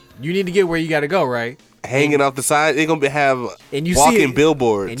 you need to get where you got to go, right? Hanging off the side, they're gonna have walking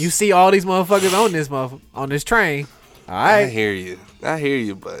billboards, and you see all these motherfuckers on this train. All right, I hear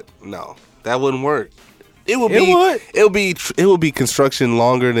you, but no, that wouldn't work. It would be construction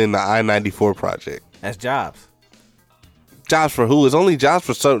longer than the I-94 project. That's jobs. Jobs for who? It's only jobs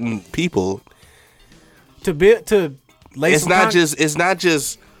for certain people. To it's not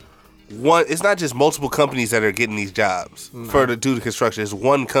just one. It's not just multiple companies that are getting these jobs to do the construction. It's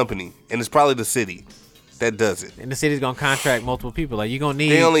one company, and it's probably the city that does it. And the city's gonna contract multiple people. Like, you're gonna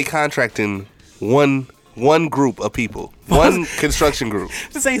need. They only contracting one group of people, one construction group.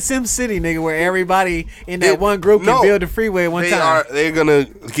 This ain't Sim City, nigga, where everybody in that one group can build a freeway at one time. They're gonna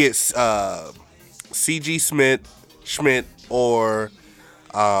get CG Schmidt, or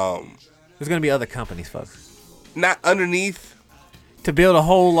there's gonna be other companies, folks. Not underneath. To build a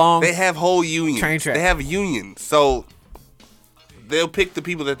whole long. They have whole unions. Train track. They have unions, so they'll pick the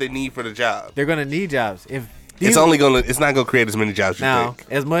people that they need for the job. They're gonna need jobs. If it's not gonna create as many jobs. Now,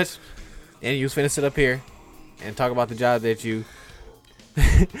 as much, and you was finna sit up here and talk about the job that you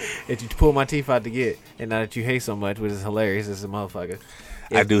that you pulled my teeth out to get, and now that you hate so much, which is hilarious as a motherfucker.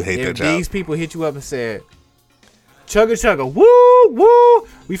 I do hate that job. If these people hit you up and said, "Chugga chugga, woo woo,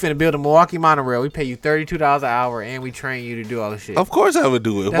 we finna build a Milwaukee monorail. We pay you $32 an hour, and we train you to do all this shit." Of course, I would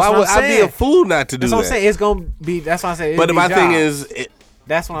do it. That's Why would I be a fool not to do that? That's what I'm saying. It's gonna be. That's what I'm saying. But my thing is,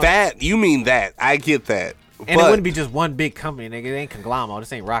 that's what you mean that. I get that. And it wouldn't be just one big company, nigga. It ain't conglomerate.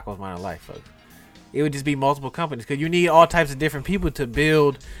 This ain't Rocco's Modern Life, folks. It would just be multiple companies, because you need all types of different people to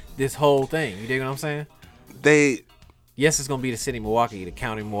build this whole thing. You dig what I'm saying? Yes, it's gonna be the city of Milwaukee, the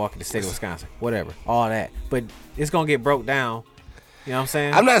county of Milwaukee, the state of Wisconsin, whatever, all that. But it's gonna get broke down. You know what I'm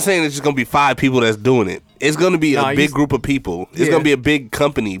saying? I'm not saying it's just gonna be 5 people that's doing it. It's gonna be a big group of people. It's gonna be a big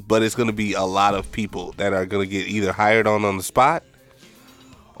company, but it's gonna be a lot of people that are gonna get either hired on the spot,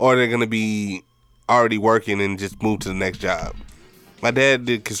 or they're gonna be already working and just move to the next job. My dad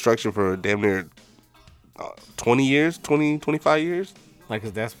did construction for damn near 25 years. Like,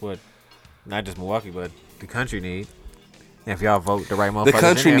 'cause that's what not just Milwaukee, but the country needs. And if y'all vote the right motherfuckers, the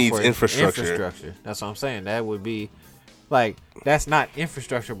country needs infrastructure. That's what I'm saying. That would be like, that's not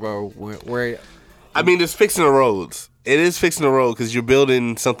infrastructure, bro. Where I mean, it's fixing the roads. It is fixing the road, because you're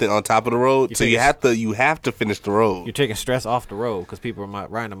building something on top of the road, so you have to finish the road. You're taking stress off the road, because people are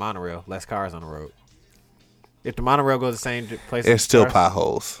riding the monorail, less cars on the road. If the monorail goes the same place, there's still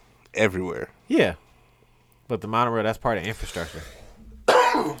potholes everywhere. Yeah, but the monorail, that's part of infrastructure.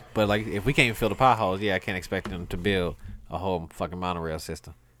 But like, if we can't even fill the potholes, I can't expect them to build a whole fucking monorail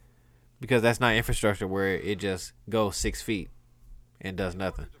system, because that's not infrastructure where it just goes 6 feet and does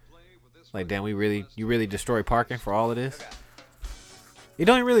nothing. Like, damn, you really destroy parking for all of this? It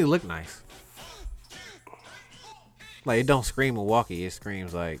don't even really look nice. Like, it don't scream Milwaukee. It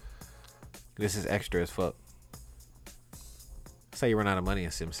screams like, this is extra as fuck. Say you run out of money in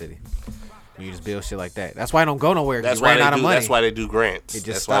SimCity. You just build shit like that. That's why I don't go nowhere. That's why out of money. That's why they do grants.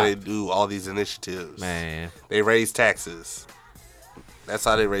 That's why they do all these initiatives. Man, they raise taxes. That's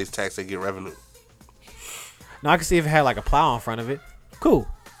how they raise tax. They get revenue. Now I can see if it had like a plow in front of it. Cool.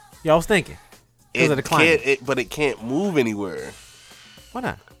 Y'all was thinking. Because of the climate. But it can't move anywhere. Why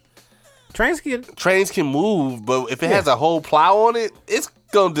not? Trains can move, but if it has a whole plow on it, it's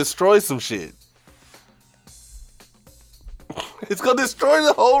gonna destroy some shit. It's gonna destroy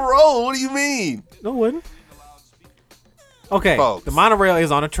the whole road. What do you mean? No, it wouldn't. Okay, folks, the monorail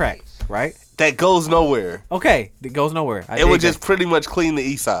is on a track, right? That goes nowhere. Okay, it goes nowhere. It would just pretty much clean the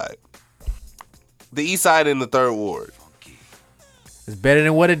east side. The east side in the 3rd Ward. It's better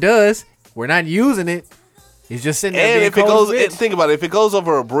than what it does. We're not using it. It's just sitting there. And if it goes, think about it. If it goes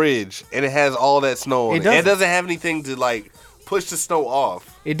over a bridge and it has all that snow on it, it doesn't have anything to like push the snow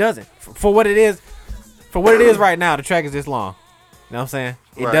off. It doesn't. For what it is, right now, the track is this long. You know what I'm saying?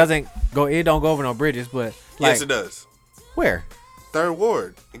 It doesn't go. It don't go over no bridges, but like, yes, it does. Where? 3rd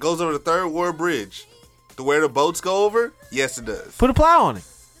Ward. It goes over the 3rd Ward bridge. To where the boats go over? Yes, it does. Put a plow on it.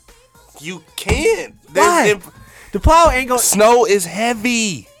 You can't. Why? The plow ain't going. Snow is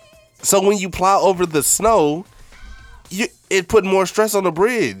heavy, so when you plow over the snow, it put more stress on the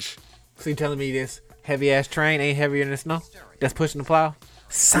bridge. So you telling me this heavy ass train ain't heavier than the snow that's pushing the plow?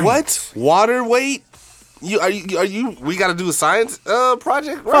 Science. What? Water weight? Are you? We got to do a science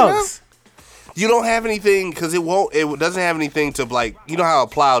project right now. You don't have anything because it doesn't have anything to like. You know how a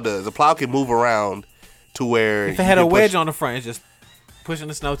plow does. A plow can move around to where if it had a wedge on the front, it's just pushing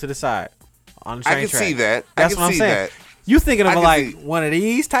the snow to the side on the train I can track. see that. That's what I'm saying. You thinking of like one of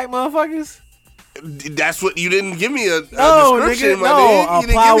these type motherfuckers? That's what you didn't give me a description. Nigga, no, you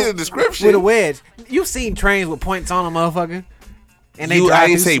didn't give me a description with a wedge. You seen trains with points on them, motherfucker. And I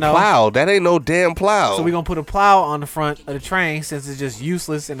ain't say snow. Plow. That ain't no damn plow. So we gonna put a plow on the front of the train since it's just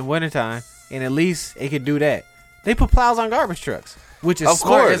useless in the wintertime, and at least it could do that. They put plows on garbage trucks, which is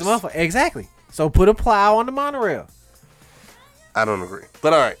smart as a motherfucker. Exactly. So put a plow on the monorail. I don't agree.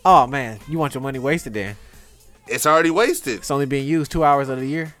 But all right. Oh man, you want your money wasted then? It's already wasted. It's only being used 2 hours of the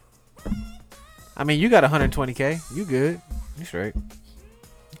year. I mean, you got 120K. You good. You straight.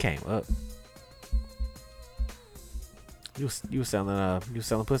 You came up. You was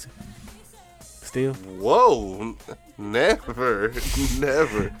selling pussy? Still? Whoa. Never.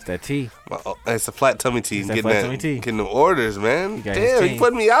 Never. It's that tea. It's a flat tummy tea. It's that flat tummy tea. Getting the orders, man. You got Damn, his you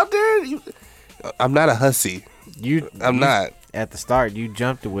putting me out there? I'm not a hussy. I'm not. At the start, you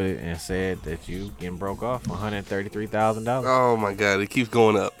jumped with it and said that you getting broke off $133,000. Oh, my God. It keeps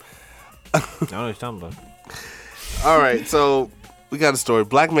going up. I don't know what you're talking about. All right, so we got a story.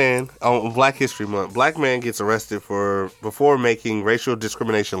 Black man on Black History Month. Black man gets arrested before making racial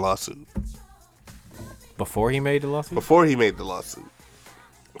discrimination lawsuit. Before he made the lawsuit? Before he made the lawsuit.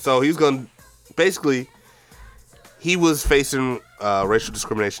 So he's going to, basically, he was facing racial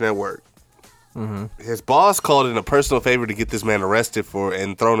discrimination at work. Mm-hmm. His boss called in a personal favor to get this man arrested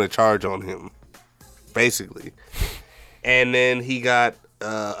and thrown a charge on him, basically. And then he got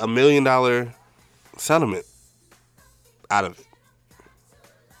 $1 million settlement out of it.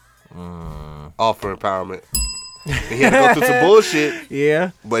 All for empowerment. And he had to go through some bullshit.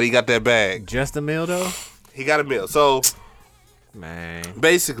 Yeah. But he got that bag. Just $1 million though? He got $1 million. So, man,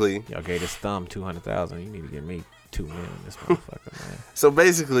 basically, y'all gave this thumb $200,000. You need to give me $2 million. This motherfucker, man. So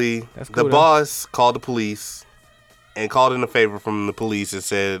basically, the boss called the police and called in a favor from the police and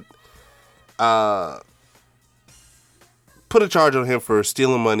said, put a charge on him for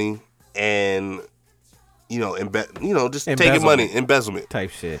stealing money and, just taking money, embezzlement type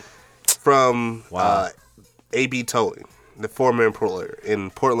shit from AB Towing, the former employer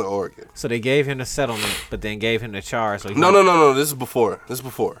in Portland, Oregon. So they gave him the settlement, but then gave him the charge. So No. This is before.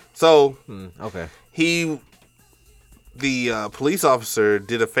 So okay, the police officer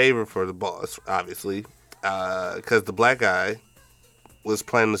did a favor for the boss, obviously, because the black guy was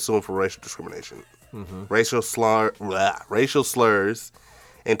planning to sue him for racial discrimination, racial slurs,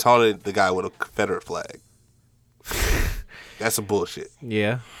 and taunted the guy with a Confederate flag. That's some bullshit.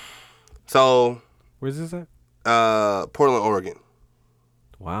 Yeah. So where's this at? Portland, Oregon.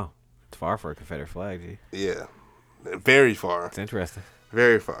 Wow, it's far for a Confederate flag, G. Yeah, very far. It's interesting.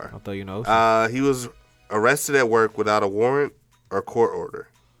 Very far. I'll throw you know. He was arrested at work without a warrant or court order.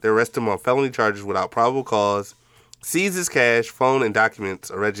 They arrested him on felony charges without probable cause, seized his cash, phone, and documents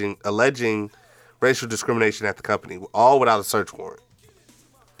alleging racial discrimination at the company, all without a search warrant.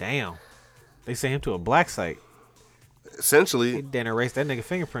 Damn. They sent him to a black site. Essentially. They didn't erase that nigga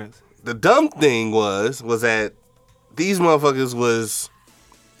fingerprints. The dumb thing was that these motherfuckers was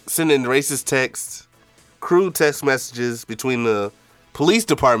sending racist texts, crude text messages between the police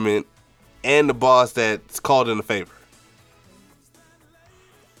department and the boss that's called in a favor.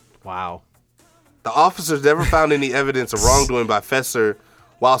 Wow. The officers never found any evidence of wrongdoing by Fesser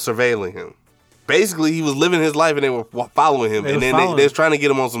while surveilling him. Basically, he was living his life and they were following him. They was trying to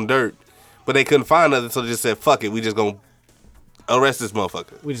get him on some dirt, but they couldn't find nothing, so they just said, fuck it, we just gonna arrest this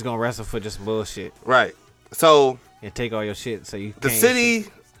motherfucker. We just gonna arrest him for just bullshit. Right. So and take all your shit so you the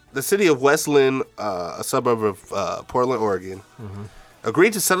city of Westland, a suburb of Portland, Oregon,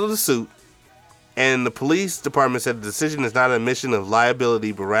 agreed to settle the suit, and the police department said the decision is not an admission of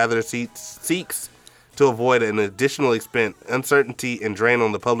liability, but rather seeks to avoid an additional expense, uncertainty, and drain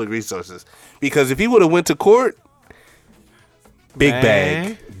on the public resources. Because if he would have went to court, big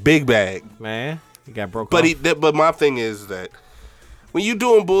bag, man, he got broke. But my thing is that when you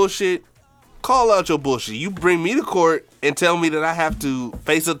doing bullshit, call out your bullshit. You bring me to court and tell me that I have to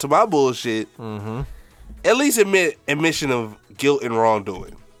face up to my bullshit. At least admit admission of guilt and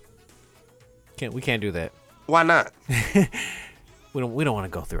wrongdoing. We can't do that. Why not? We don't want to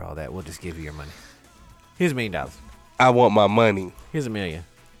go through all that. We'll just give you your money. Here's $1 million. I want my money. Here's $1 million.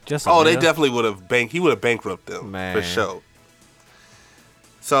 Just they definitely would have he would have bankrupted them, man, for sure.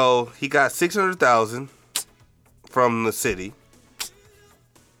 So he got $600,000 from the city.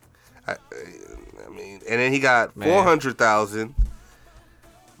 I mean, and then he got $400,000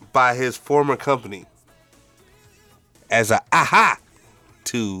 by his former company as a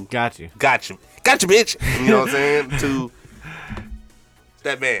to gotcha, bitch. You know what I'm saying? To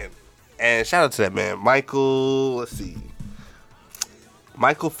that man. And shout out to that man, Michael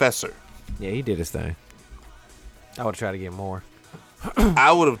Fesser. Yeah, he did his thing. I would try to get more.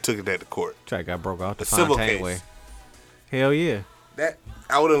 I would have taken that to court. Got broke off the civil Fontaine case. way. Hell yeah. That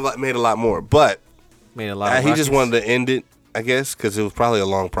I would have made a lot more, but made a lot. He just wanted to end it, I guess, because it was probably a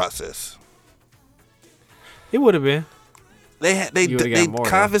long process. It would have been. They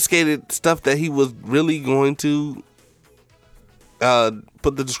confiscated stuff that he was really going to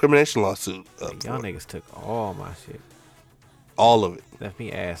put the discrimination lawsuit up. Y'all niggas took all my shit. All of it. Left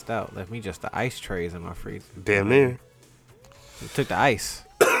me assed out. Left me just the ice trays in my freezer. Damn near. You took the ice.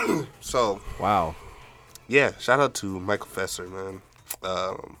 So Wow. yeah, shout out to Michael Fesser, man.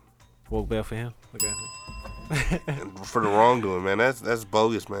 Woke bell for him. Okay. And for the wrongdoing, man. That's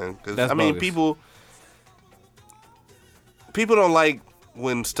bogus, man. 'Cause, That's I mean, bogus. people don't like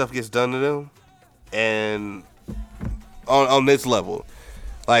when stuff gets done to them, and on this level,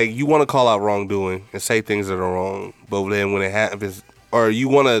 like you want to call out wrongdoing and say things that are wrong, but then when it happens, or you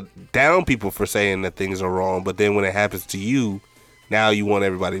want to down people for saying that things are wrong, but then when it happens to you, now you want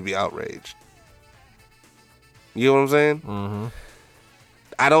everybody to be outraged. You know what I'm saying? Mm-hmm.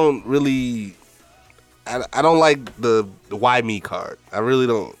 I don't really. I don't like the why me card. I really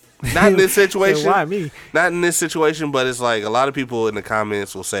don't. Not in this situation. Why me? Not in this situation, but it's like a lot of people in the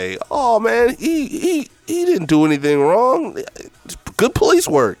comments will say, "Oh man, he didn't do anything wrong. Good police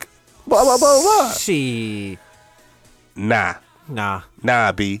work." Blah blah blah blah. She. Nah,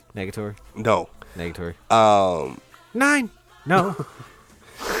 B. Negatory. No. Negatory. 9. No.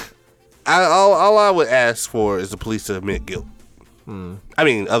 All I would ask for is the police to admit guilt. I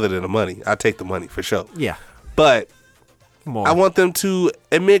mean, other than the money, I take the money for sure. Yeah. But More. I want them to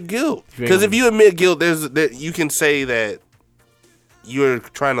admit guilt, because if you admit guilt, you can say that you're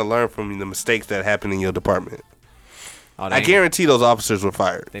trying to learn from the mistakes that happened in your department. Oh, I guarantee those officers were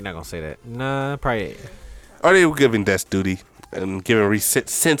fired. They're not gonna say that. Nah, probably. Or they were giving desk duty and giving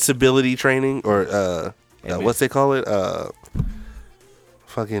sensibility training, or what's they call it?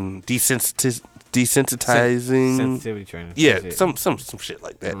 Fucking desensitizing. Sensitivity training. Yeah, some shit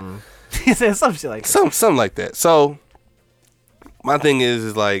like that. He said some shit like that. Something like that. So my thing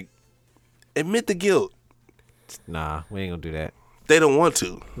is like, admit the guilt. Nah, we ain't gonna do that. They don't want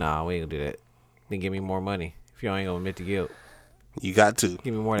to. Nah, we ain't gonna do that. Then give me more money. If you ain't gonna admit the guilt, You got to.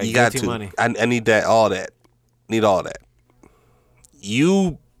 give me more of that You got guilty to. money. I need that. All that. Need all that.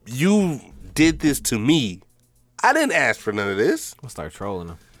 You did this to me. I didn't ask for none of this. I'm gonna start trolling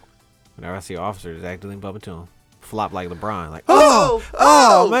them. Whenever I see officers actively bumping to them, flop like LeBron. Like,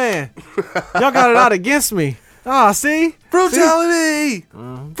 Oh, man, y'all got it out against me. Oh, see? brutality.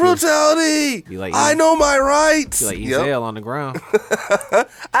 Brutality. You like I know my rights. You like Yep. Ezel on the ground.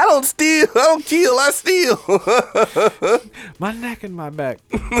 I don't steal. I don't kill. I steal. My neck and my back.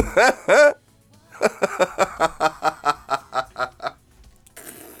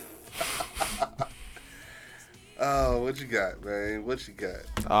 Oh, what you got, man? What you got?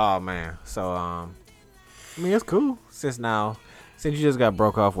 Oh man. So I mean it's cool. Since you just got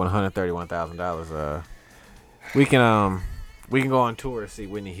broke off with $131,000, we can go on tour and see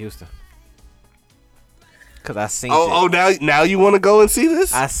Whitney Houston. Cause I seen it. Oh, now you want to go and see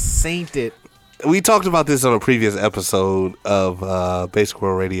this? I seen it. We talked about this on a previous episode of Basic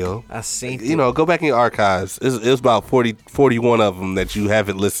World Radio. I seen it. You know, go back in your archives. It was about 41 of them that you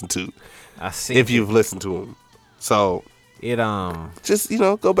haven't listened to, I seen if it. you've listened to them. So It just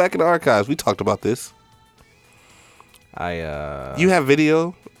go back in the archives. We talked about this. You have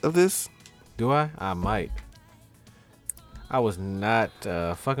video of this? Do I? I might. I was not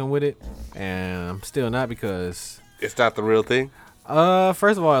fucking with it, and I'm still not because It's not the real thing.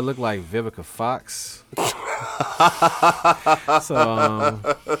 first of all, it looked like Vivica Fox. So I'm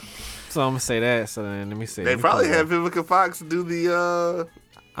gonna say that. So then let me see. They probably had Vivica Fox do the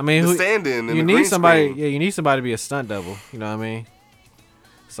I mean, the stand-in. you the need green somebody. screen. Yeah, you need somebody to be a stunt double. You know what I mean?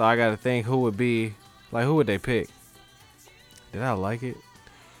 So I gotta think who would be like. Who would they pick? Did I like it?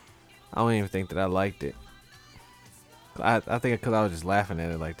 I don't even think that I liked it. I think because I was just laughing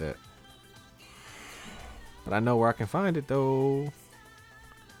at it like that. But I know where I can find it though.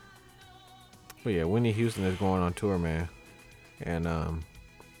 But yeah, Whitney Houston is going on tour, man, and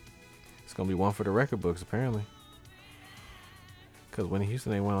it's gonna be one for the record books apparently. Cause Whitney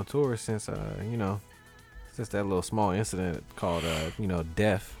Houston ain't went on tour since since that little small incident called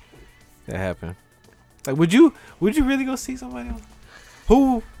death that happened. Like, would you really go see somebody else?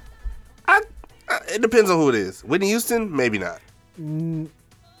 Who? It depends on who it is. Whitney Houston, maybe not.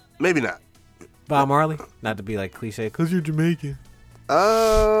 Maybe not. Bob Marley? Not to be like cliche, cause you're Jamaican.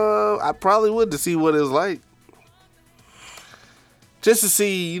 I probably would, to see what it was like, just to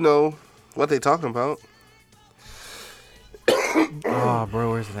see what they talking about. Oh,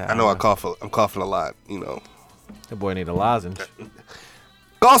 bro, where's that? I know I'm coughing a lot. The boy need a lozenge.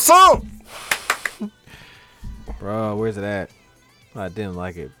 Garçon! Bro, where's it at? I didn't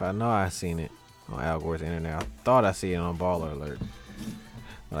like it, but I know I seen it on Al Gore's internet. I thought I see it on Baller Alert,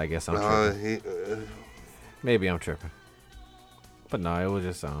 but I guess I'm tripping. Maybe I'm tripping. But no, it was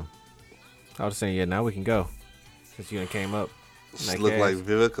just I was saying, yeah, now we can go since you done came up. Just look like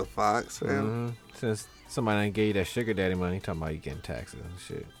Vivica Fox, man. Mm-hmm. Since somebody done gave you that sugar daddy money, talking about you getting taxes and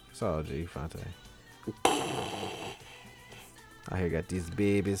shit. It's all G Fonte. I hear got these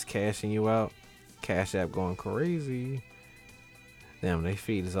babies cashing you out. Cash App going crazy. Damn, they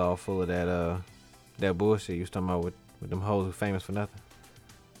feed is all full of that bullshit you was talking about with them hoes who famous for nothing.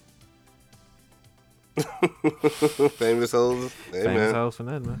 Famous hoes. Hey, Famous man. hoes for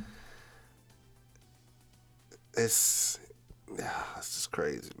nothing, man. It's just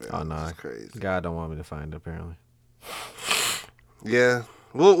crazy, man. Oh no, it's crazy. God don't want me to find it apparently. Yeah,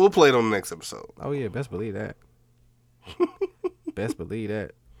 we'll play it on the next episode. Oh yeah, best believe that. Best believe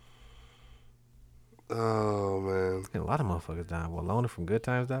that. Oh man, And a lot of motherfuckers died. Walona from Good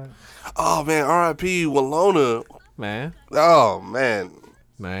Times died. oh man, R.I.P. Walona. Man, Oh man,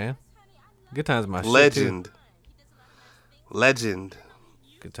 Good Times is my legend, shit too. legend,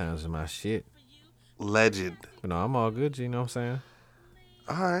 Good Times is my shit. legend. But no, I'm all good. You know what I'm saying?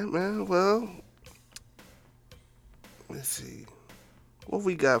 All right, man. Well, let's see what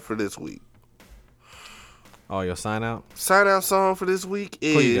we got for this week. Oh, your sign out. Sign out song for this week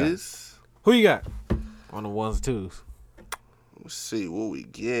you got? is. Who you got on the ones and twos? Let's see what we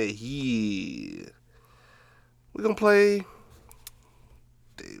get here. We're gonna play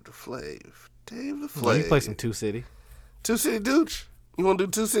Dave the Flav. Dave the Flav. Oh, you play some Two City. Two City Dooch. You want to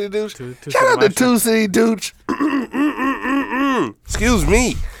do Two City Dooch? Two Shout City out to Maestro. Two City Dooch. Excuse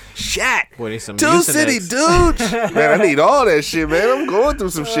me. Shat. Boy, need some Two City Mucinex. Dooch. Man, I need all that shit, man. I'm going through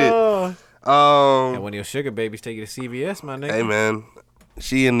some shit. And when your sugar babies take you to CVS, my nigga. Hey, man.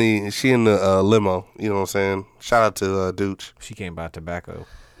 She in the limo. You know what I'm saying? Shout out to Dooch. She can't buy tobacco.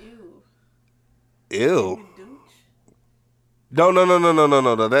 Ew. No.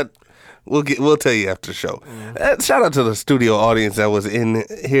 That we'll tell you after the show. Shout out to the studio audience that was in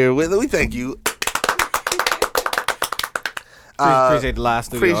here with. We thank you. Appreciate the live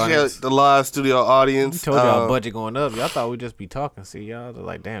studio Appreciate audience. the live studio audience. We told y'all budget going up. Y'all thought we'd just be talking. See, y'all are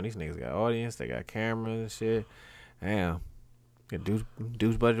like, damn, these niggas got audience. They got cameras and shit. Damn. Yeah,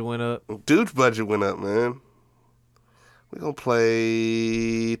 dude's budget went up. Dude's budget went up, man. We're gonna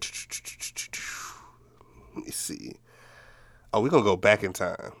play. Let me see. Oh, we're gonna go back in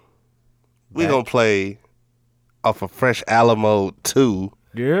time. We're gonna play off of Fresh Alamo 2.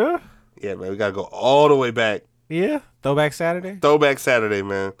 Yeah? Yeah, man. We gotta go all the way back. Yeah? Throwback Saturday? Throwback Saturday,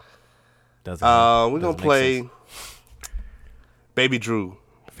 man. We're gonna play Baby Drew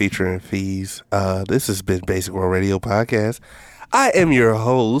featuring Fees. This has been Basic World Radio Podcast. I am your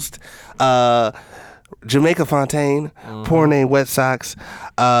host, Jamaica Fontaine, poor name Wet Sox,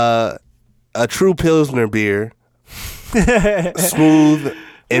 a true Pilsner beer, smooth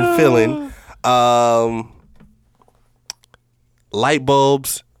and filling, light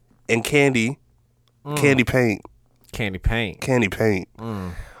bulbs and candy paint. Candy paint.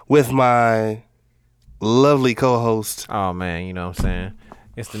 With my lovely co-host. Oh, man, you know what I'm saying?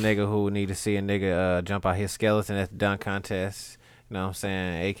 It's the nigga who need to see a nigga jump out his skeleton at the dunk contest. You know what I'm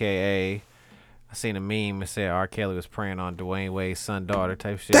saying? AKA, I seen a meme that said R. Kelly was preying on Dwayne Wade's son, daughter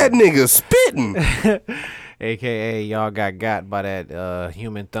type shit. That nigga spitting. AKA, y'all got by that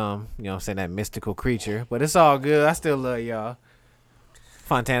human thumb. You know what I'm saying? That mystical creature. But it's all good. I still love y'all.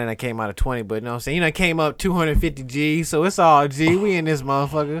 Fontana that came out of 20, but you know what I'm saying? You know, came up 250 G, so it's all G. We in this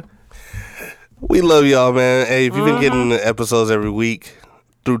motherfucker. We love y'all, man. Hey, if you've been getting the episodes every week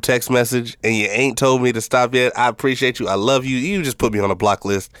through text message and you ain't told me to stop yet, I appreciate you. I love you. You just put me on a block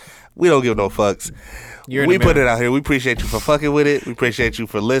list. We don't give no fucks. We put it out here. We appreciate you for fucking with it. We appreciate you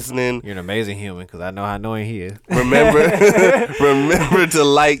for listening. You're an amazing human because I know how annoying he is. Remember to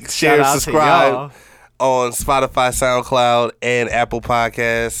like, share, Shout out to subscribe y'all. on Spotify, SoundCloud, and Apple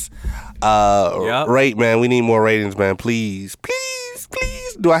Podcasts. Yep. Rate, man. We need more ratings, man. Please.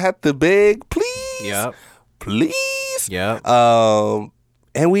 Do I have to beg? Please. Yep. Please. Yep.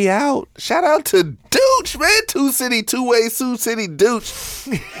 And we out. Shout out to Dooch, man. Two City, two-way, Sioux City Dooch.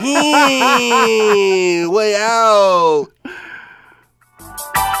 Way out.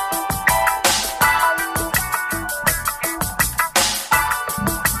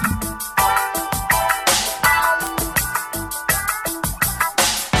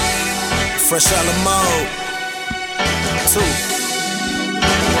 Fresh Alamo 2.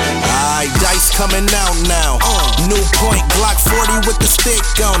 Alright, dice coming out now. New point, Glock 40 with the stick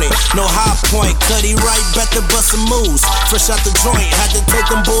on it. No high point, Cuddy right, bet the bust some moves. Fresh out the joint, had to take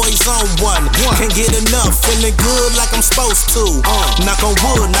them boys on one. Can't get enough, feeling good like I'm supposed to. Knock on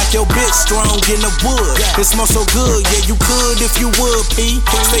wood, knock your bitch strong in the wood. It smells so good, yeah, you could if you would, P.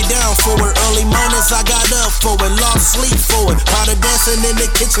 Stay down for it, early mornings I got up for it, lost sleep for it. Powder dancing in the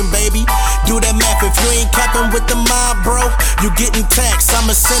kitchen, baby. Do that math, if you ain't capping with the mob, bro, you getting taxed.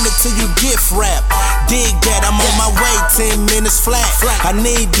 I'ma send it to you gift wrap. Dig that, I'm on my way, 10 minutes flat. I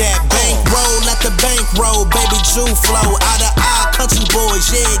need that bankroll at the bankroll, baby Jew flow. Out of eye, country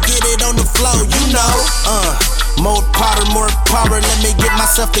boys, yeah, get it on the flow, you know. More powder, let me get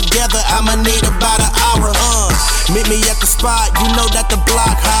myself together, I'ma need about an hour. Meet me at the spot, you know that the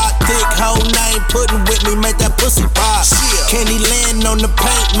block hot. Thick whole name, pudding with me, make that pussy pop. Candy land on the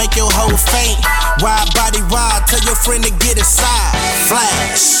paint, make your hoe faint. Wide body wide, tell your friend to get inside.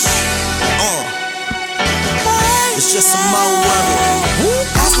 Flash. It's just some more of it.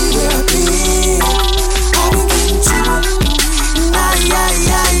 Ask me where I've been. I've been getting to it. Nah, yeah.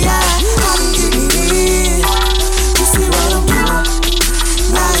 I've been getting in. You see what I'm doing?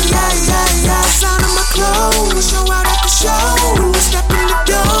 Nah, yeah. Sound of my clothes, show out at the show. When you step in the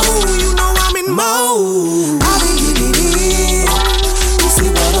door, you know I'm in mode. I've been getting in. You see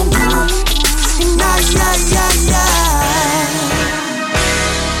what I'm doing? Nah, yeah.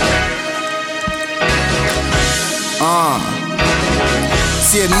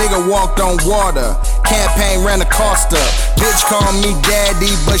 See a nigga walked on water, campaign ran the cost up. Bitch called me daddy,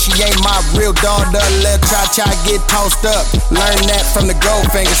 but she ain't my real daughter. Let cha-cha get tossed up. Learn that from the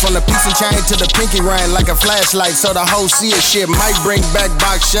gold fingers, from the piece and chain to the pinky ring, like a flashlight, so the whole see it. Shit might bring back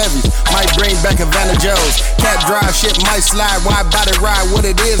box Chevys, might bring back Havana Joes. Cat drive shit might slide, wide body ride, what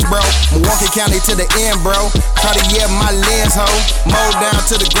it is, bro. Milwaukee County to the end, bro. Cartier my lens, ho. Mow down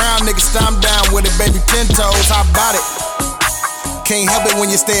to the ground, nigga stomp down with it, baby, 10 toes. How about it? Can't help it when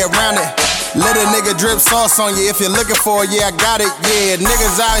you stay around it. Let a nigga drip sauce on you if you're looking for it, yeah, I got it, yeah.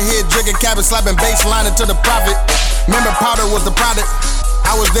 Niggas out here drinking cabin, slapping baseline into the profit. Remember powder was the product,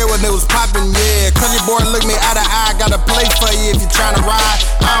 I was there when it was poppin', yeah. Country boy look me eye to eye, got a play for you if you tryna ride.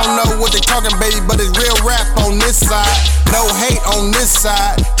 I don't know what they talking, baby, but it's real rap on this side. No hate on this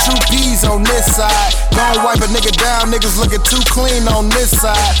side, true peas on this side. Gon' wipe a nigga down, niggas looking too clean on this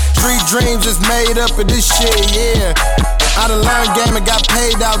side. Street dreams is made up of this shit, yeah. I done learned game and got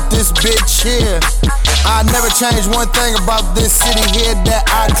paid out this bitch here. I never change one thing about this city here that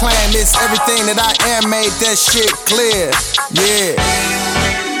I claim. It's everything that I am, made that shit clear,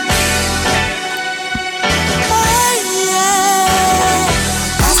 yeah.